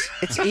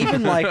 it's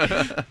even like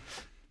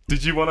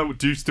Did you want to?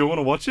 Do you still want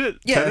to watch it?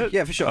 yeah, Tenet?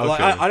 yeah, for sure. Okay.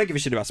 Like I don't give a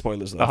shit about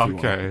spoilers though. If you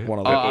Okay.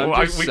 want Oh, to I'm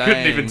Well, just we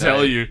couldn't even saying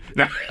tell that- you.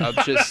 No. I'm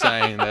just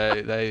saying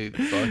they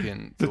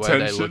fucking the The way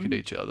they look tension? at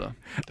each other.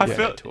 I the way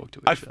feel- they talk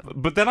to I each f- other.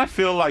 but then I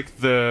feel like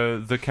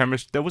the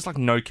chemistry. There was like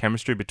no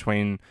chemistry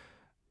between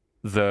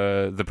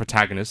the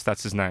protagonist.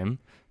 That's his name.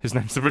 His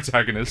name's the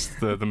protagonist,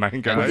 the main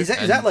guy. is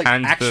that like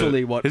and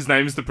actually what His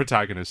name's the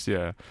protagonist.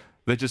 Yeah,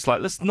 they're just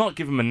like, let's not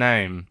give him a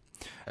name.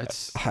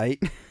 It's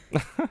hate?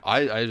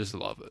 I just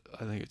love it.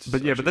 I think it's.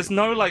 But yeah, such but a there's good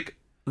no movie. like.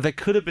 There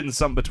could have been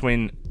some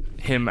between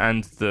him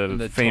and the,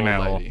 And the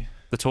female, tall lady.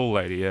 the tall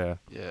lady. Yeah,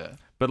 Yeah,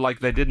 but like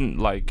they didn't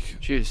like.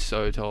 she is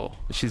so tall.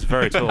 She's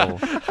very tall,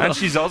 and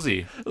she's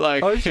Aussie.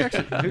 Like, Oh, is she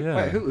actually? Yeah.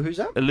 Wait, who's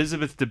that?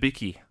 Elizabeth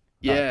Debicki.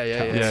 yeah.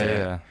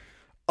 Yeah.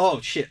 Oh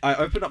shit! I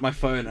opened up my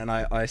phone and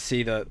I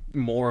see the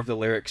more of the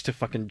lyrics to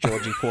fucking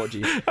Georgie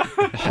Porgy.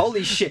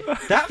 Holy shit!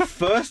 That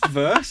first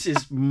verse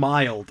is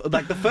mild.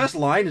 Like the first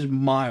line is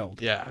mild.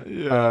 Yeah.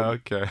 Yeah,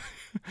 okay.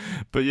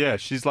 But yeah,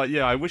 she's like,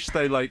 yeah, I wish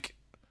they like.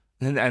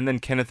 And then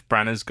Kenneth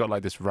Branagh's got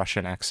like this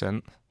Russian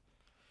accent.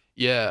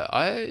 Yeah,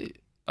 I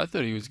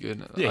thought he was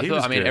good. Yeah, I he thought,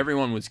 was I mean, good.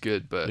 everyone was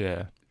good, but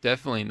Yeah,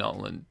 definitely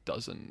Nolan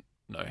doesn't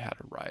know how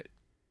to write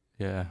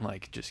yeah,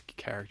 like just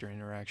character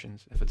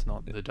interactions. If it's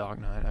not The Dark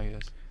Knight, I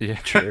guess. yeah.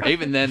 True.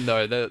 Even then,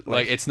 though,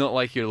 like it's not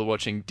like you're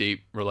watching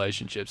deep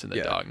relationships in The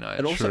Yeah. Dark Knight.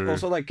 And True.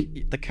 also like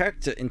the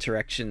character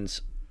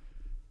interactions.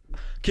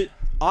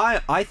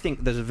 I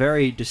think there's a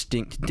very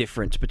distinct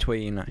difference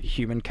between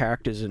human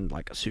characters and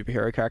like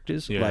superhero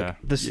characters. Yeah. Like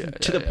this Yeah,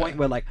 to yeah, the point yeah.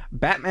 where like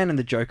Batman and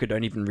the Joker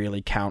don't even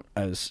really count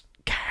as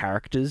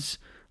characters.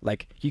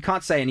 Like you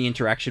can't say any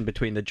interaction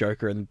between the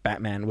Joker and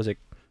Batman was a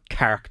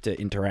character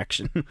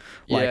interaction.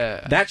 Like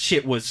Yeah. that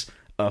shit was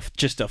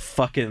just a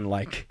fucking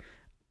like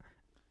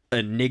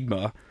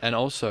enigma. And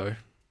also,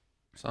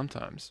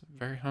 sometimes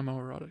very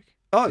homoerotic.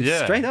 Oh,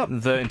 Yeah, straight up.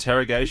 the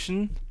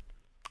interrogation,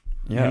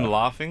 him Yeah.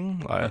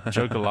 laughing, like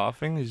Joker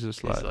laughing. He's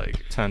just like,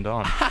 like- turned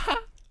on.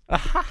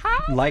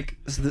 Like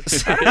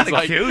It's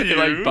like, kill He you.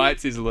 like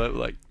bites his lip.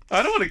 Like,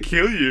 I don't want to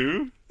kill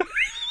you.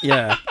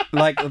 yeah,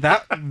 like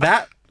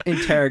that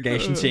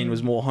interrogation scene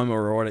was more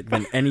homoerotic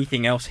than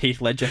anything else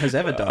Heath Ledger has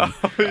ever done.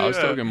 I was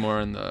talking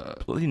more in the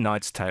Bloody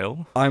Knight's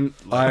Tale. I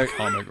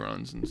comic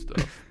runs and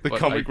stuff. The But,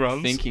 comic like,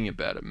 runs? Thinking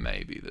about it,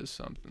 maybe there's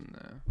something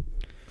there.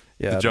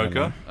 yeah, The I don't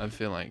know. Joker. I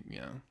feel like,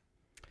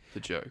 the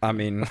joke. I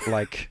mean,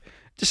 like,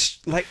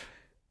 just like,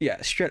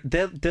 yeah, straight.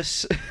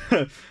 This,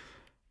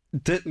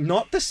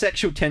 not the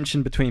sexual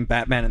tension between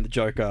Batman and the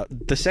Joker.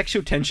 The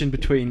sexual tension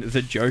between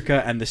the Joker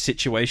and the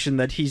situation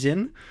that he's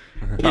in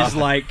is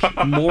like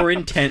more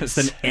intense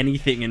than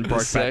anything in the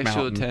Brokeback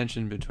sexual Mountain.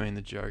 tension between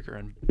the Joker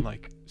and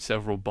like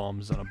several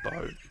bombs on a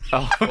boat,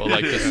 Oh, or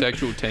like the yeah.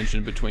 sexual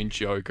tension between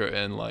Joker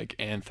and like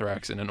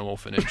anthrax in an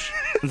orphanage.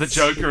 The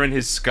Joker and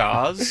his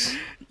scars.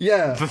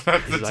 Yeah, That's the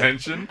He's like,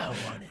 tension. I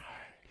want it.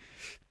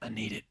 I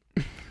need it.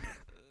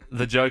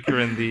 The Joker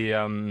and the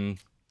I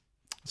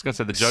was gonna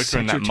say the Joker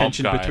and that sexual mob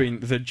tension guy. between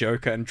the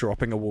Joker and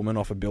dropping a woman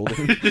off a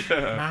building.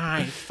 Yeah.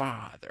 My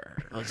father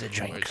was a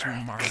drinker.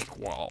 Mark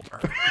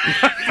Wahlberg.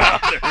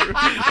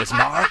 It's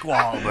Mark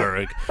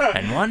Wahlberg,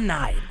 and one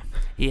night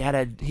he had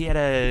a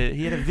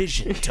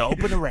vision to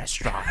open a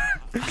restaurant.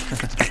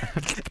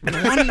 And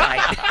one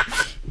night,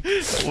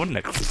 wouldn't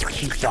it?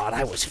 He thought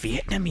I was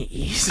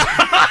Vietnamese.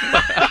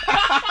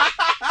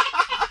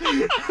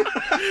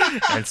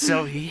 And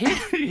so he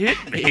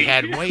hit me. He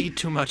had way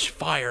too much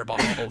fireball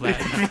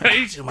then.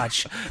 way too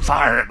much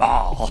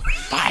fireball.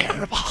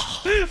 And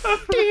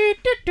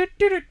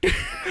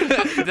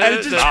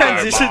it just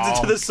transitions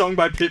into the song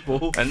by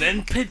Pitbull. And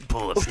then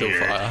Pitbull Still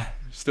appeared. fire.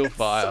 Still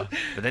fire.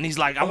 But then he's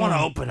like, I want to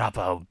open up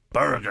a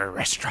burger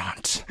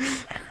restaurant.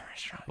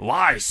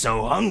 Why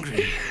so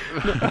hungry?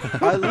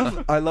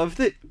 I love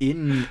that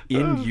in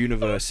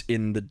universe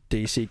in the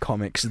DC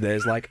comics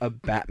there's like a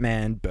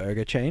Batman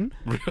burger chain.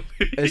 Really?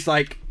 It's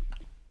like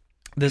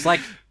there's like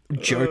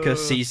Joker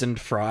seasoned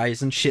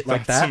fries and shit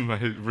like That's that.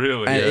 amazing.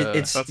 Really? And Yeah.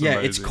 it's That's it's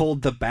amazing.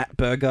 called the Bat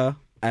Burger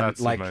and That's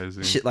like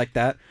amazing. shit like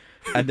that.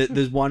 And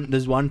there's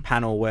one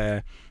panel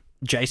where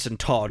Jason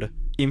Todd,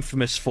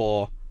 infamous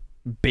for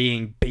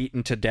being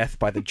beaten to death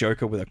by the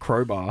Joker with a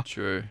crowbar,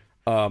 True.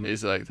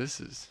 He's like, this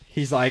is.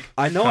 he's like,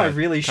 I know I Kinda-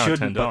 really kinda shouldn't,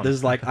 turned but on.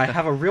 there's like, I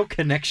have a real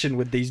connection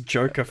with these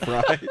Joker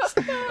fries.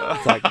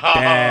 It's like,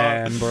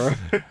 damn, bro.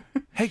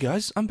 Hey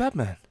guys, I'm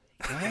Batman.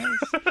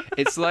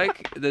 It's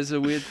like there's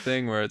a weird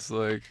thing where it's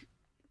like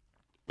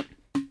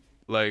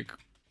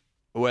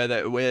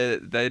where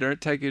they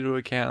don't take into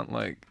account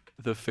like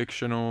the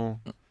fictional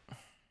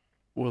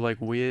or like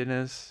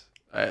weirdness.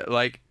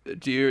 Like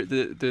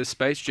the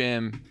Space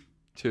Jam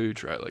 2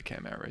 trailer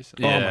came out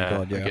recently. Oh my Yeah.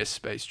 god, I yeah. guess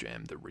Space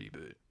Jam the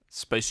reboot.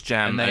 Space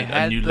Jam, And they a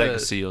had new the-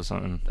 legacy or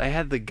something. They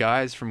had the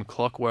guys from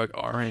Clockwork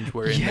Orange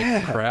were in Yeah.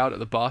 the crowd at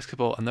the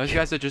basketball, and those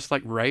guys are just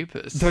like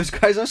rapists. Those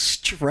guys are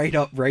straight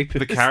up rapists.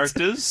 The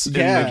characters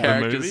Yeah. in the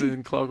characters movie?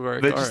 in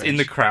Clockwork They're Orange. just in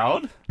the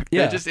crowd?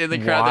 Yeah. They're just in the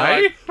crowd.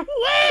 Why?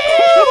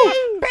 They're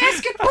like,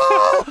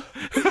 basketball.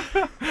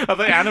 Are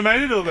they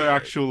animated or they're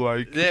actual,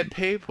 like, they're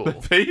people.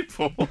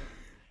 people?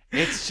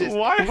 It's just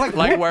Why?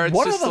 like where it's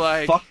what just other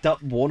like fucked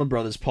up Warner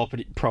Brothers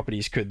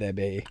properties could there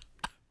be?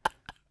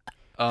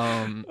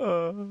 fucking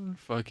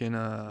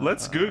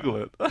Let's Google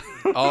it.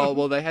 Oh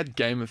well, they had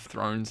Game of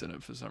Thrones in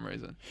it for some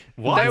reason.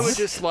 What? They were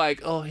just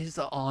like, oh, here's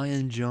the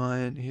Iron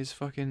Giant. Here's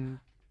fucking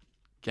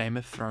Game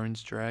of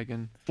Thrones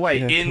dragon.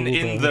 Wait, Yeah, in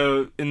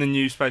cool, the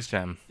new Space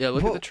Jam. Yeah,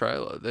 look at What? the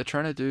trailer. They're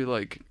trying to do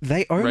like,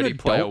 They own Ready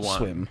Player Adult One.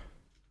 Swim.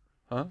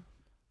 huh?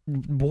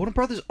 Warner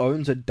Brothers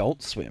owns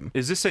Adult Swim.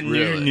 Is this a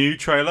Really? new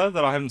trailer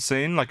that I haven't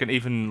seen? Like an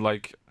even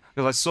like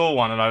because I saw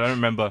one and I don't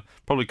remember.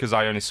 Probably because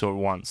I only saw it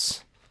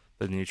once.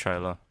 The new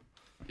trailer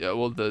Yeah,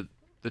 well the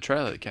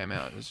trailer that came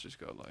out has just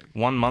got like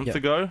 1 month Yeah.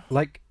 ago.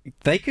 Like,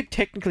 they could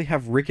technically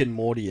have Rick and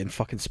Morty in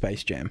fucking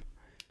Space Jam.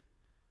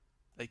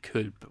 they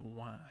could, but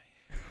why?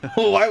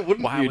 Why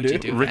wouldn't Why would you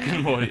do Rick that?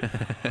 and Morty.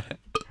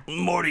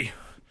 Morty.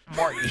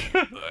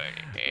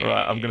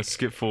 Right, I'm gonna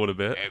skip forward a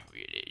bit.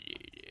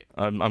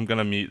 I'm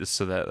gonna mute this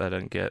so that I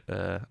don't get.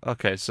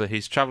 Okay, so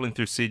he's traveling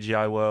through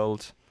CGI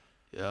world.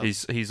 Yeah.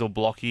 He's all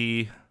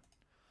blocky.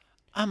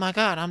 Oh my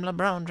God, I'm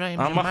LeBron James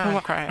Oh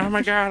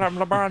my god, I'm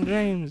LeBron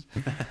James.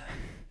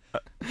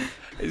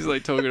 He's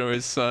like talking to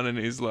his son, and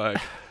he's like,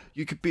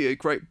 "You could be a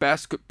great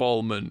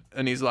basketballman,"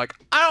 and he's like,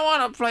 "I don't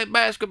want to play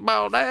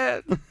basketball,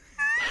 Dad."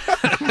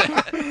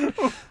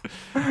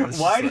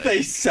 Why do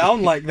they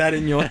sound like that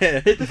in your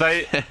head?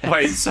 They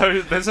wait.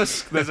 So there's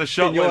a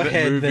shot In your where the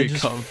head, they're movie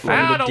just come from.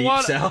 from the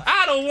deep south.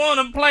 I don't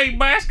want to play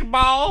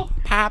basketball.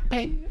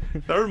 Papi.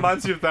 That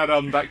reminds me of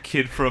that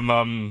kid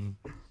from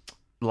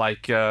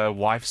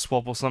Wife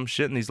Swap or some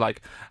shit, and he's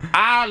like,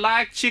 I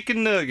like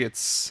chicken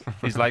nuggets.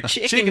 He's like,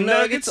 chicken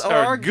nuggets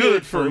are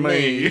good for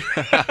me.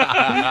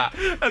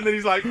 And then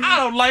he's like, I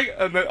don't like,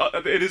 and then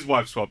it is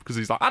Wife Swap because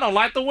he's like, I don't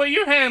like the way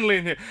you're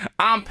handling it.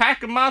 I'm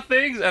packing my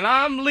things and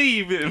I'm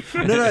leaving.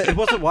 No, it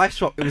wasn't Wife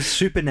Swap. It was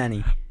Super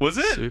Nanny. Was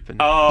it? Super Nanny.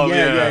 Oh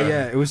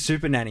yeah. It was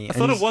Super Nanny. I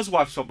thought it was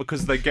Wife Swap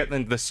because they get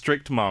the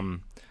strict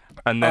mum,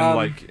 and then No,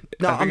 I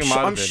think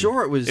I'm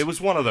sure it was. It was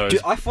one of those.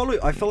 Dude, I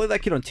follow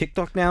that kid on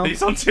TikTok now.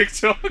 He's on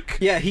TikTok.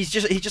 Yeah, he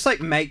just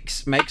like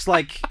makes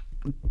like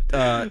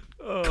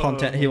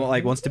content. He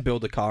like wants to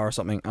build a car or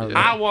something. I don't know.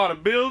 I want to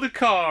build a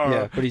car.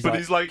 Yeah, but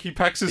he's like, he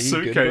packs his "Are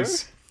you good,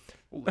 suitcase.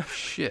 Holy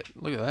shit!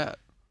 Look at that.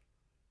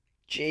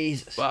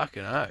 Jesus.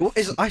 Fucking hell.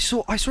 I saw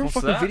a What's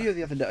fucking that? video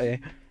the other day.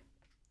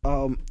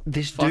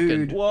 This Fucking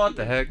dude, What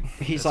the heck?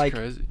 he's That's like,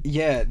 crazy.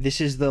 yeah, this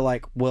is the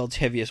like world's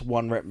heaviest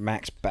 1 rep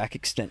max back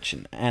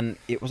extension, and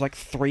it was like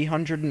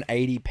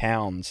 380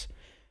 pounds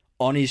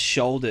on his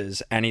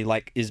shoulders, and he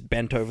like is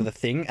bent over the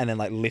thing and then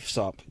like lifts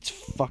up. It's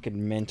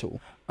fucking mental.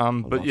 But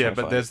on, yeah, try to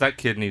but find there's that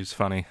kid and he was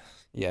funny.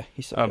 Yeah,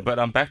 he's so good. But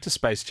I'm back to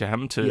Space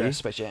Jam too. Yeah,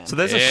 Space Jam. So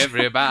there's a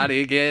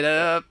Everybody get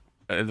up.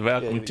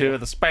 welcome we to go.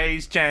 the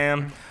Space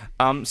Jam.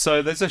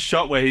 So there's a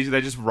shot where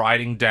they're just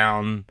writing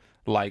down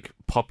like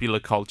popular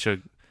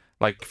culture,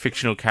 like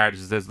fictional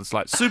characters. There's this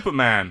like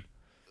Superman.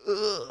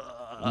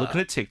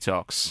 Looking at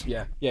TikToks.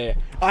 Yeah.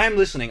 I am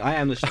listening.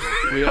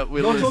 We're You're talking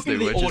listening. to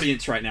the We're just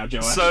audience right now, Joe.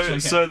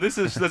 So there's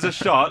a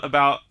shot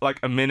about like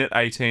a minute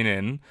 18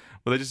 in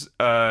where they just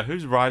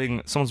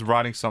someone's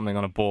writing something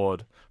on a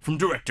board from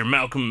director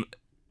Malcolm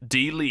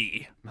D.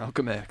 Lee.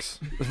 Malcolm X.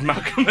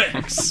 Malcolm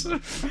X.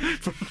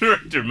 From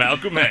director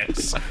Malcolm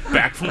X.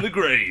 Back from the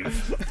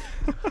grave.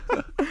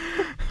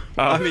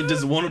 I mean,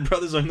 does Warner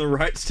Brothers own the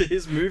rights to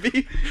his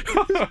movie?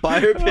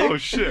 Biopic? Oh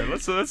shit!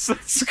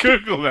 Let's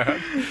Google that.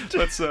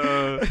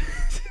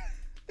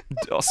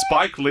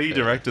 Spike Lee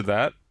directed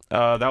that.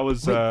 That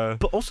was.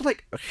 But also,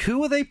 like,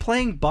 who are they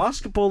playing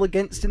basketball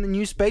against in the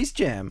new Space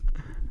Jam?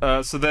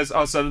 So there's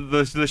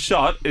the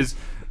shot is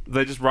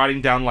they're just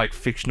writing down like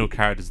fictional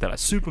characters that are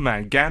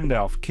Superman,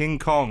 Gandalf, King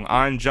Kong,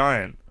 Iron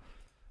Giant.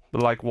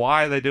 But like,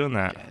 why are they doing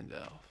that?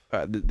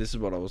 This is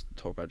what I was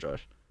talking about,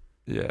 Josh.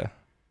 Yeah.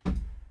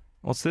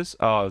 What's this?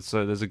 Oh,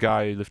 so there's a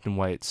guy lifting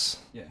weights.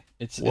 Yeah,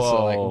 it's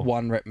Whoa. like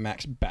 1 rep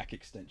max back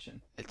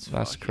extension.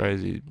 That's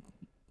crazy.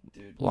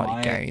 Dude,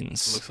 Bloody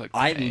gains. Looks like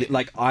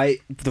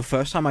the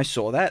first time I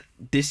saw that,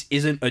 this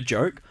isn't a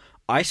joke.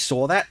 I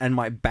saw that and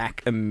my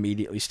back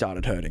immediately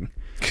started hurting.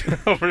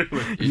 Oh really?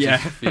 You Yeah.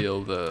 just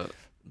feel the.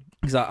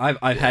 Because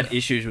I've had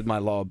issues with my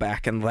lower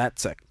back, and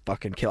that's a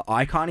fucking killer.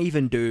 I can't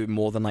even do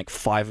more than like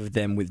 5 of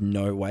them with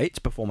no weights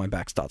before my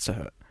back starts to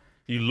hurt.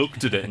 You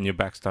looked at it and your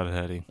back started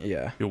hurting.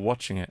 Yeah. You're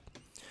watching it.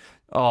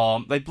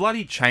 Oh, they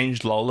bloody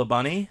changed Lola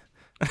Bunny.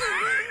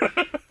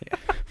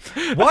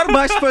 What am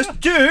I supposed to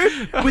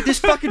do with this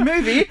fucking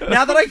movie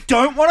now that I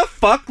don't want to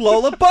fuck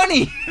Lola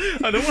Bunny?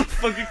 I don't want to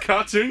fuck a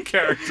cartoon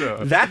character.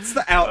 That's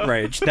the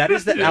outrage. That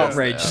is the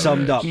outrage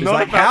summed up. It's Not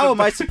like, about how the-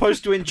 am I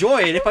supposed to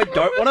enjoy it if I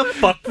don't want to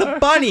fuck the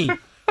bunny?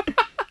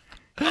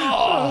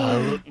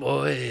 Oh, look,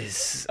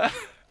 boys.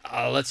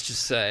 Let's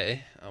just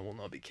say I will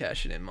not be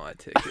cashing in my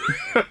ticket.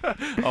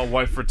 I'll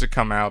wait for it to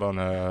come out on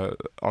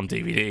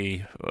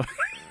DVD.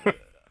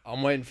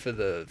 I'm waiting for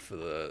the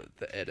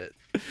edit.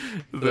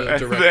 The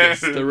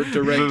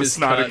Director's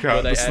Snyder cut, cut,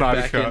 where they the add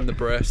Snyder back cut. in the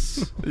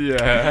breasts.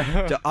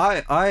 Yeah.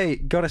 I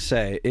gotta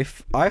say,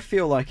 I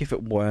feel like if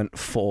it weren't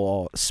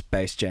for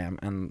Space Jam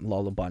and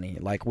Lola Bunny,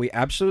 like, we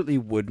absolutely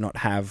would not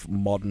have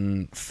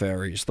modern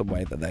furries the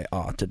way that they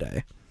are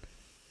today.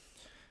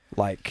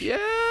 Like, Yeah.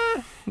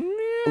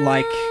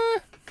 like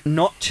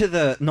not to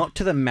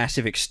the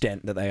massive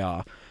extent that they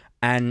are.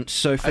 And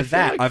so for I feel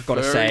that, like I've got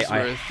to say, furries were I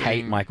a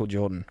hate thing. Michael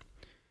Jordan.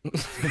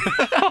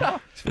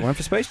 If it weren't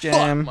for Space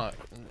Jam,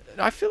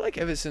 I feel like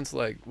ever since,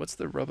 like, what's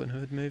the Robin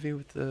Hood movie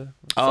with the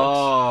fox?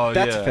 Oh,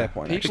 that's yeah. a fair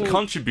point. It actually.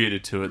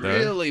 contributed to it, though.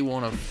 Really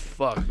want to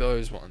fuck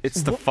those ones.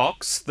 It's the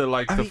fox, the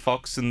mean-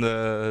 fox in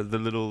the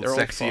little They're all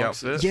sexy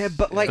foxes. outfit. Yeah,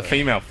 but like, The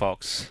female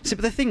fox. see,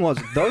 but the thing was,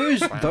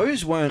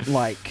 those weren't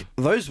like,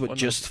 those were What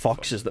just the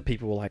foxes that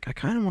people were like, I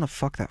kind of want to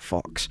fuck that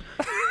fox.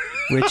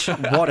 Which,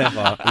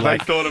 whatever,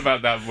 like, They thought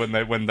about that when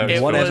they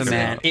It whatever, was-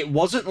 man. It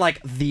wasn't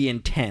like the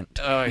intent.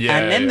 Oh, Yeah,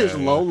 And then there's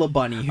yeah. Lola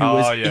Bunny, who Oh,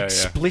 was yeah, yeah.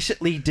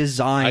 explicitly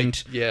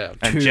designed yeah.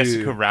 And to,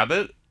 Jessica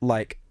Rabbit.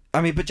 like,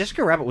 I mean, but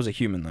Jessica Rabbit was a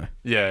human though.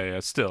 Yeah,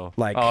 still.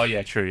 Like- oh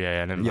yeah, true.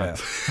 Yeah, never mind.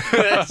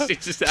 She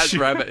just has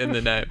rabbit in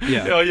the name.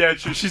 Yeah. Oh yeah,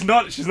 true. She's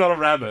not a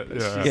rabbit.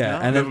 Yeah. Yeah,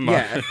 and Never then,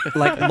 mind. yeah,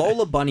 like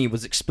Lola Bunny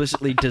was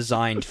explicitly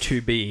designed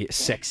to be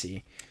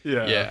sexy.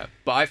 Yeah,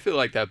 but I feel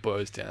like that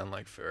boils down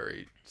like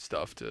furry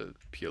stuff to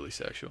purely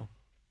sexual.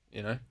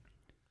 You know,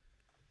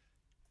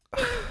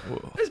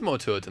 there's more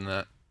to it than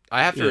that.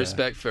 I have to Yeah.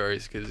 respect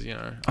furries because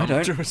I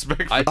don't. To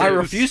respect. I I do.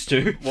 refuse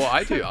to. Well,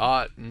 I do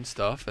art and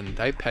stuff, and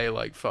they pay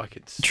like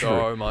fucking so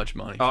True. much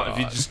money. Oh, for if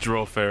you art. just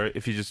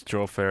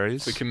draw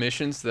fairies. for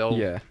commissions, they'll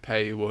Yeah.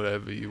 pay you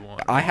whatever you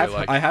want. I They're have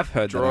like, I have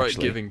heard draw that it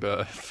actually. giving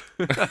birth.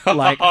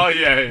 Like, Oh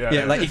yeah.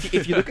 yeah, like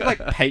if you look at like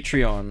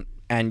Patreon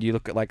and you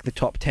look at like the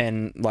top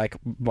 10 like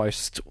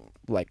most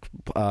like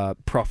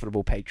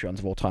profitable Patreons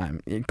of all time,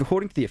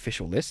 according to the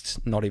official lists,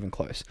 not even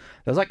close.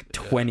 There's like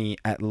 20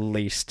 at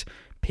least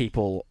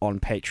people on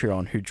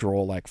Patreon who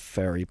draw like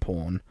furry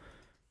porn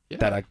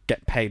that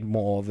get paid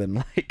more than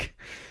like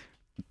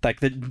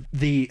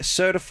the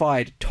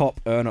certified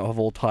top earner of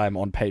all time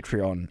on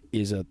Patreon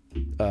is a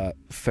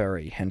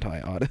furry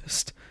hentai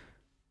artist.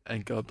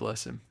 And God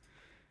bless him.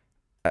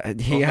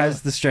 He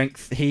has the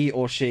strength. He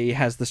or she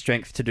has the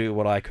strength to do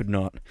what I could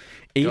not.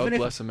 Even God if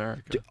bless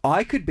America.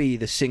 I could be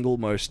the single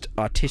most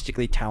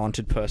artistically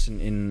talented person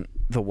in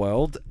the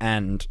world,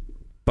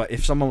 but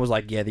if someone was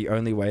like, "Yeah, the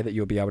only way that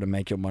you'll be able to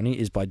make your money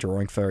is by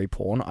drawing furry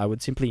porn," I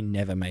would simply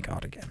never make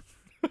art again.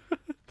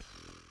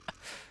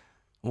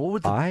 What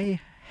would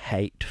I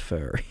hate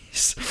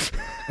furries.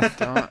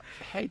 Don't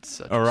hate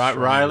such. All a right,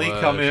 strong Riley,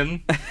 word. come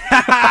in.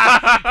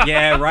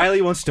 Yeah,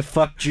 Riley wants to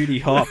fuck Judy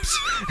Hopps.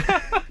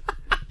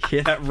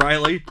 Hear that,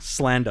 Riley?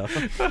 Slander.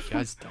 You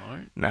guys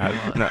don't.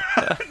 No.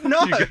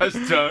 No, You guys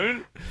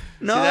don't.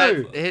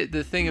 no.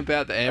 The thing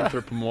about the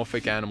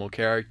anthropomorphic animal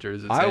character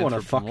is it's I want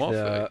to fuck the.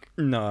 anthropomorphic.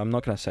 No, I'm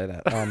not gonna say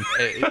that.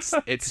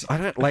 It's I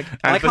don't like.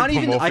 I can't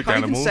even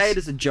Anthropomorphic say it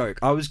as a joke.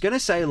 I was gonna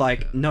say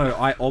like, no,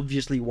 I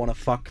obviously want to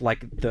fuck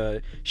like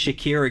the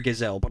Shakira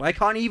gazelle, but I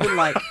can't even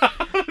like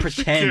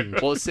pretend.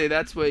 well, see,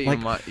 that's where you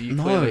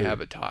no. clearly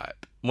have a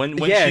type. When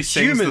Yeah, she sings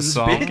the humans,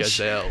 song, bitch.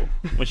 Gazelle.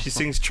 when she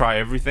sings "Try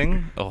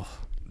Everything," oh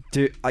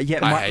Dude, yeah,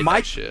 I hate my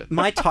that shit.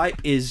 my type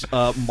is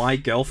my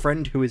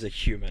girlfriend who is a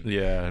human.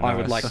 yeah, I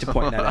would nice. like to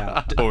point that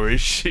out. Or is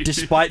she?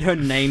 Despite her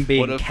name What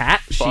being a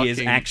Cat, she is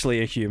fucking-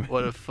 actually a human.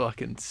 What a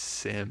fucking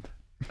simp.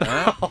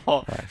 Huh?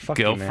 Fuck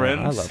you, man.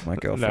 Girlfriend. I love my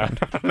girlfriend.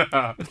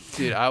 No.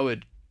 Dude, I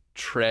would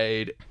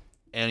trade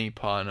any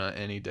partner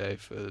any day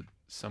for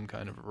some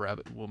kind of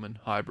rabbit woman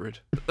hybrid.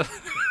 All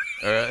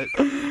right.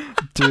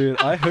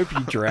 Dude, I hope you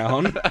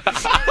drown.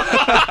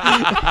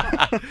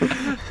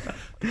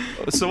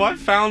 So I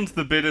found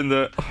the bit in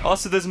the. Oh,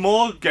 so there's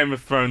more Game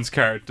of Thrones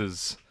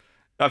characters.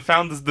 I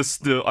found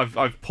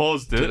I've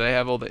paused it. Do they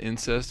have all the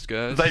incest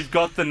guys? They've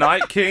got the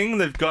Night King.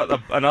 They've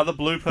got another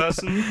blue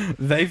person.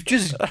 They've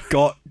just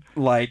got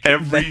like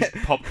Every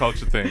pop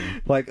culture thing.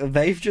 like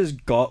they've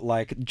just got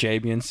like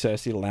Jaime and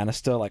Cersei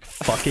Lannister like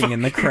fucking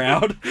in the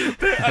crowd.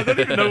 I don't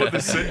even know what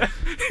this is.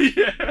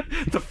 Yeah,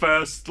 the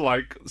first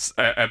like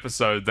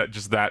episode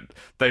that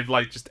they've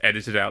like just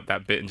edited out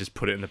that bit and just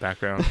put it in the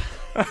background.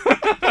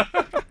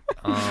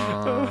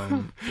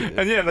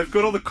 And yeah, they've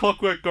got all the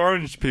Clockwork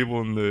Orange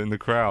people in the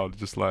crowd,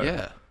 just like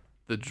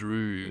the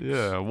Droogs.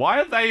 Yeah, why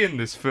are they in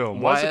this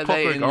film? Why is it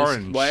Clockwork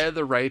Orange? Why are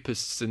the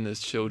rapists in this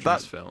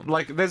children's film?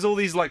 Like, there's all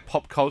these like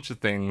pop culture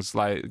things,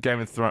 like Game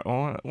of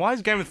Thrones. Why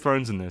is Game of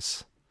Thrones in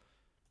this?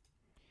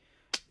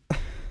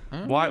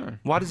 Why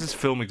does this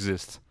film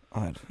exist?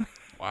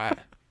 Why?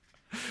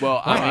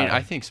 Well, I mean,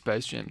 I think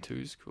Space Jam 2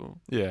 is cool.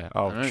 Yeah.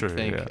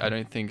 I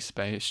don't think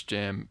Space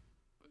Jam,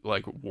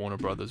 like Warner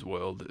Brothers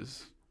World,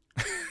 is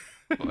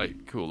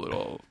like cool at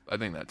all. I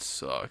think that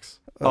sucks.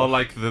 Oh,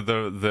 like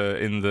the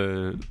in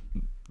the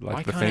like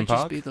Why the can't theme it park?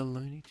 just be the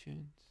Looney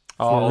Tunes?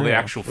 Oh, the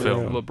actual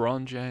film.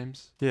 LeBron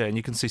James. Yeah, and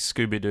you can see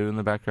Scooby-Doo in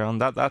the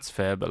background. That's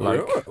fair, but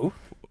like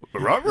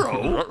Like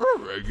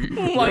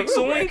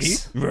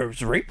zoinks.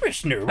 There's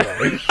rapist new,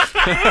 right?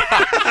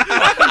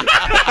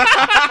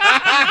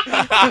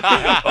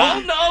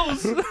 Oh no!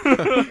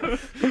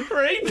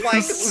 Rape.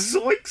 Like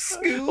Zoink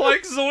Scoob.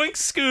 Like Zoink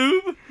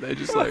Scoob. They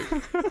just like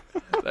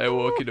they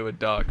walk into a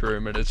dark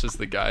room and it's just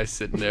the guy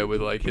sitting there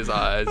with like his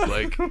eyes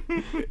like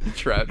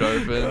trapped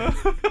open.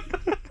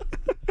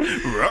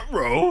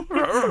 Ruh-roh.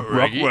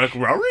 Rockwork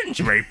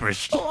Orange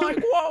rapist.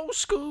 Like, whoa,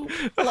 Scoob.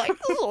 Like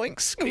Zoink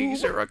Scoob.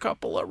 These are a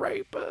couple of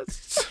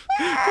rapists.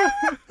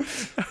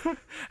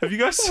 Have you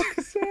guys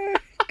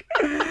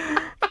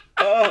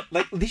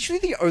Like literally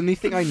the only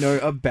thing I know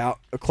about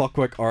A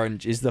Clockwork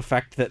Orange is the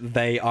fact that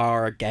they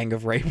are a gang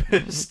of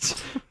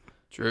rapists.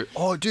 True.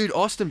 Oh, dude,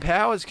 Austin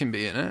Powers can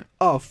be in it.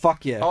 Oh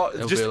fuck yeah. Oh,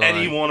 It'll just be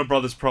any like, Warner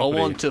Brothers property.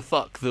 I want to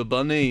fuck the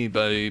bunny,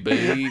 baby.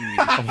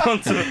 I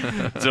want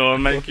to. Do I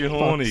make you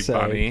horny, fuck's sake.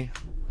 bunny?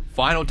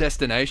 Final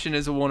Destination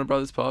is a Warner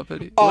Brothers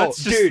property. Oh,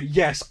 let's just- dude,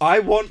 yes. I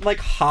want like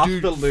half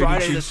Dude, the Looney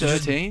Friday the Tunes to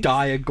just 13th?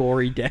 die a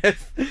gory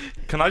death.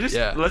 Can I just?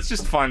 Yeah. Let's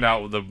just find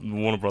out what the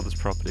Warner Brothers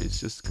properties,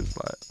 just because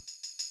like.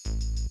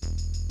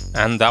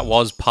 And that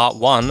was part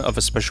 1 of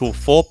a special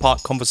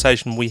 4-part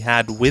conversation we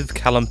had with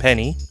Callum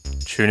Penny.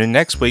 Tune in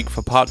next week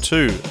for part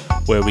 2,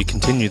 where we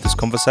continue this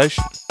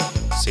conversation.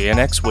 See you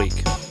next week.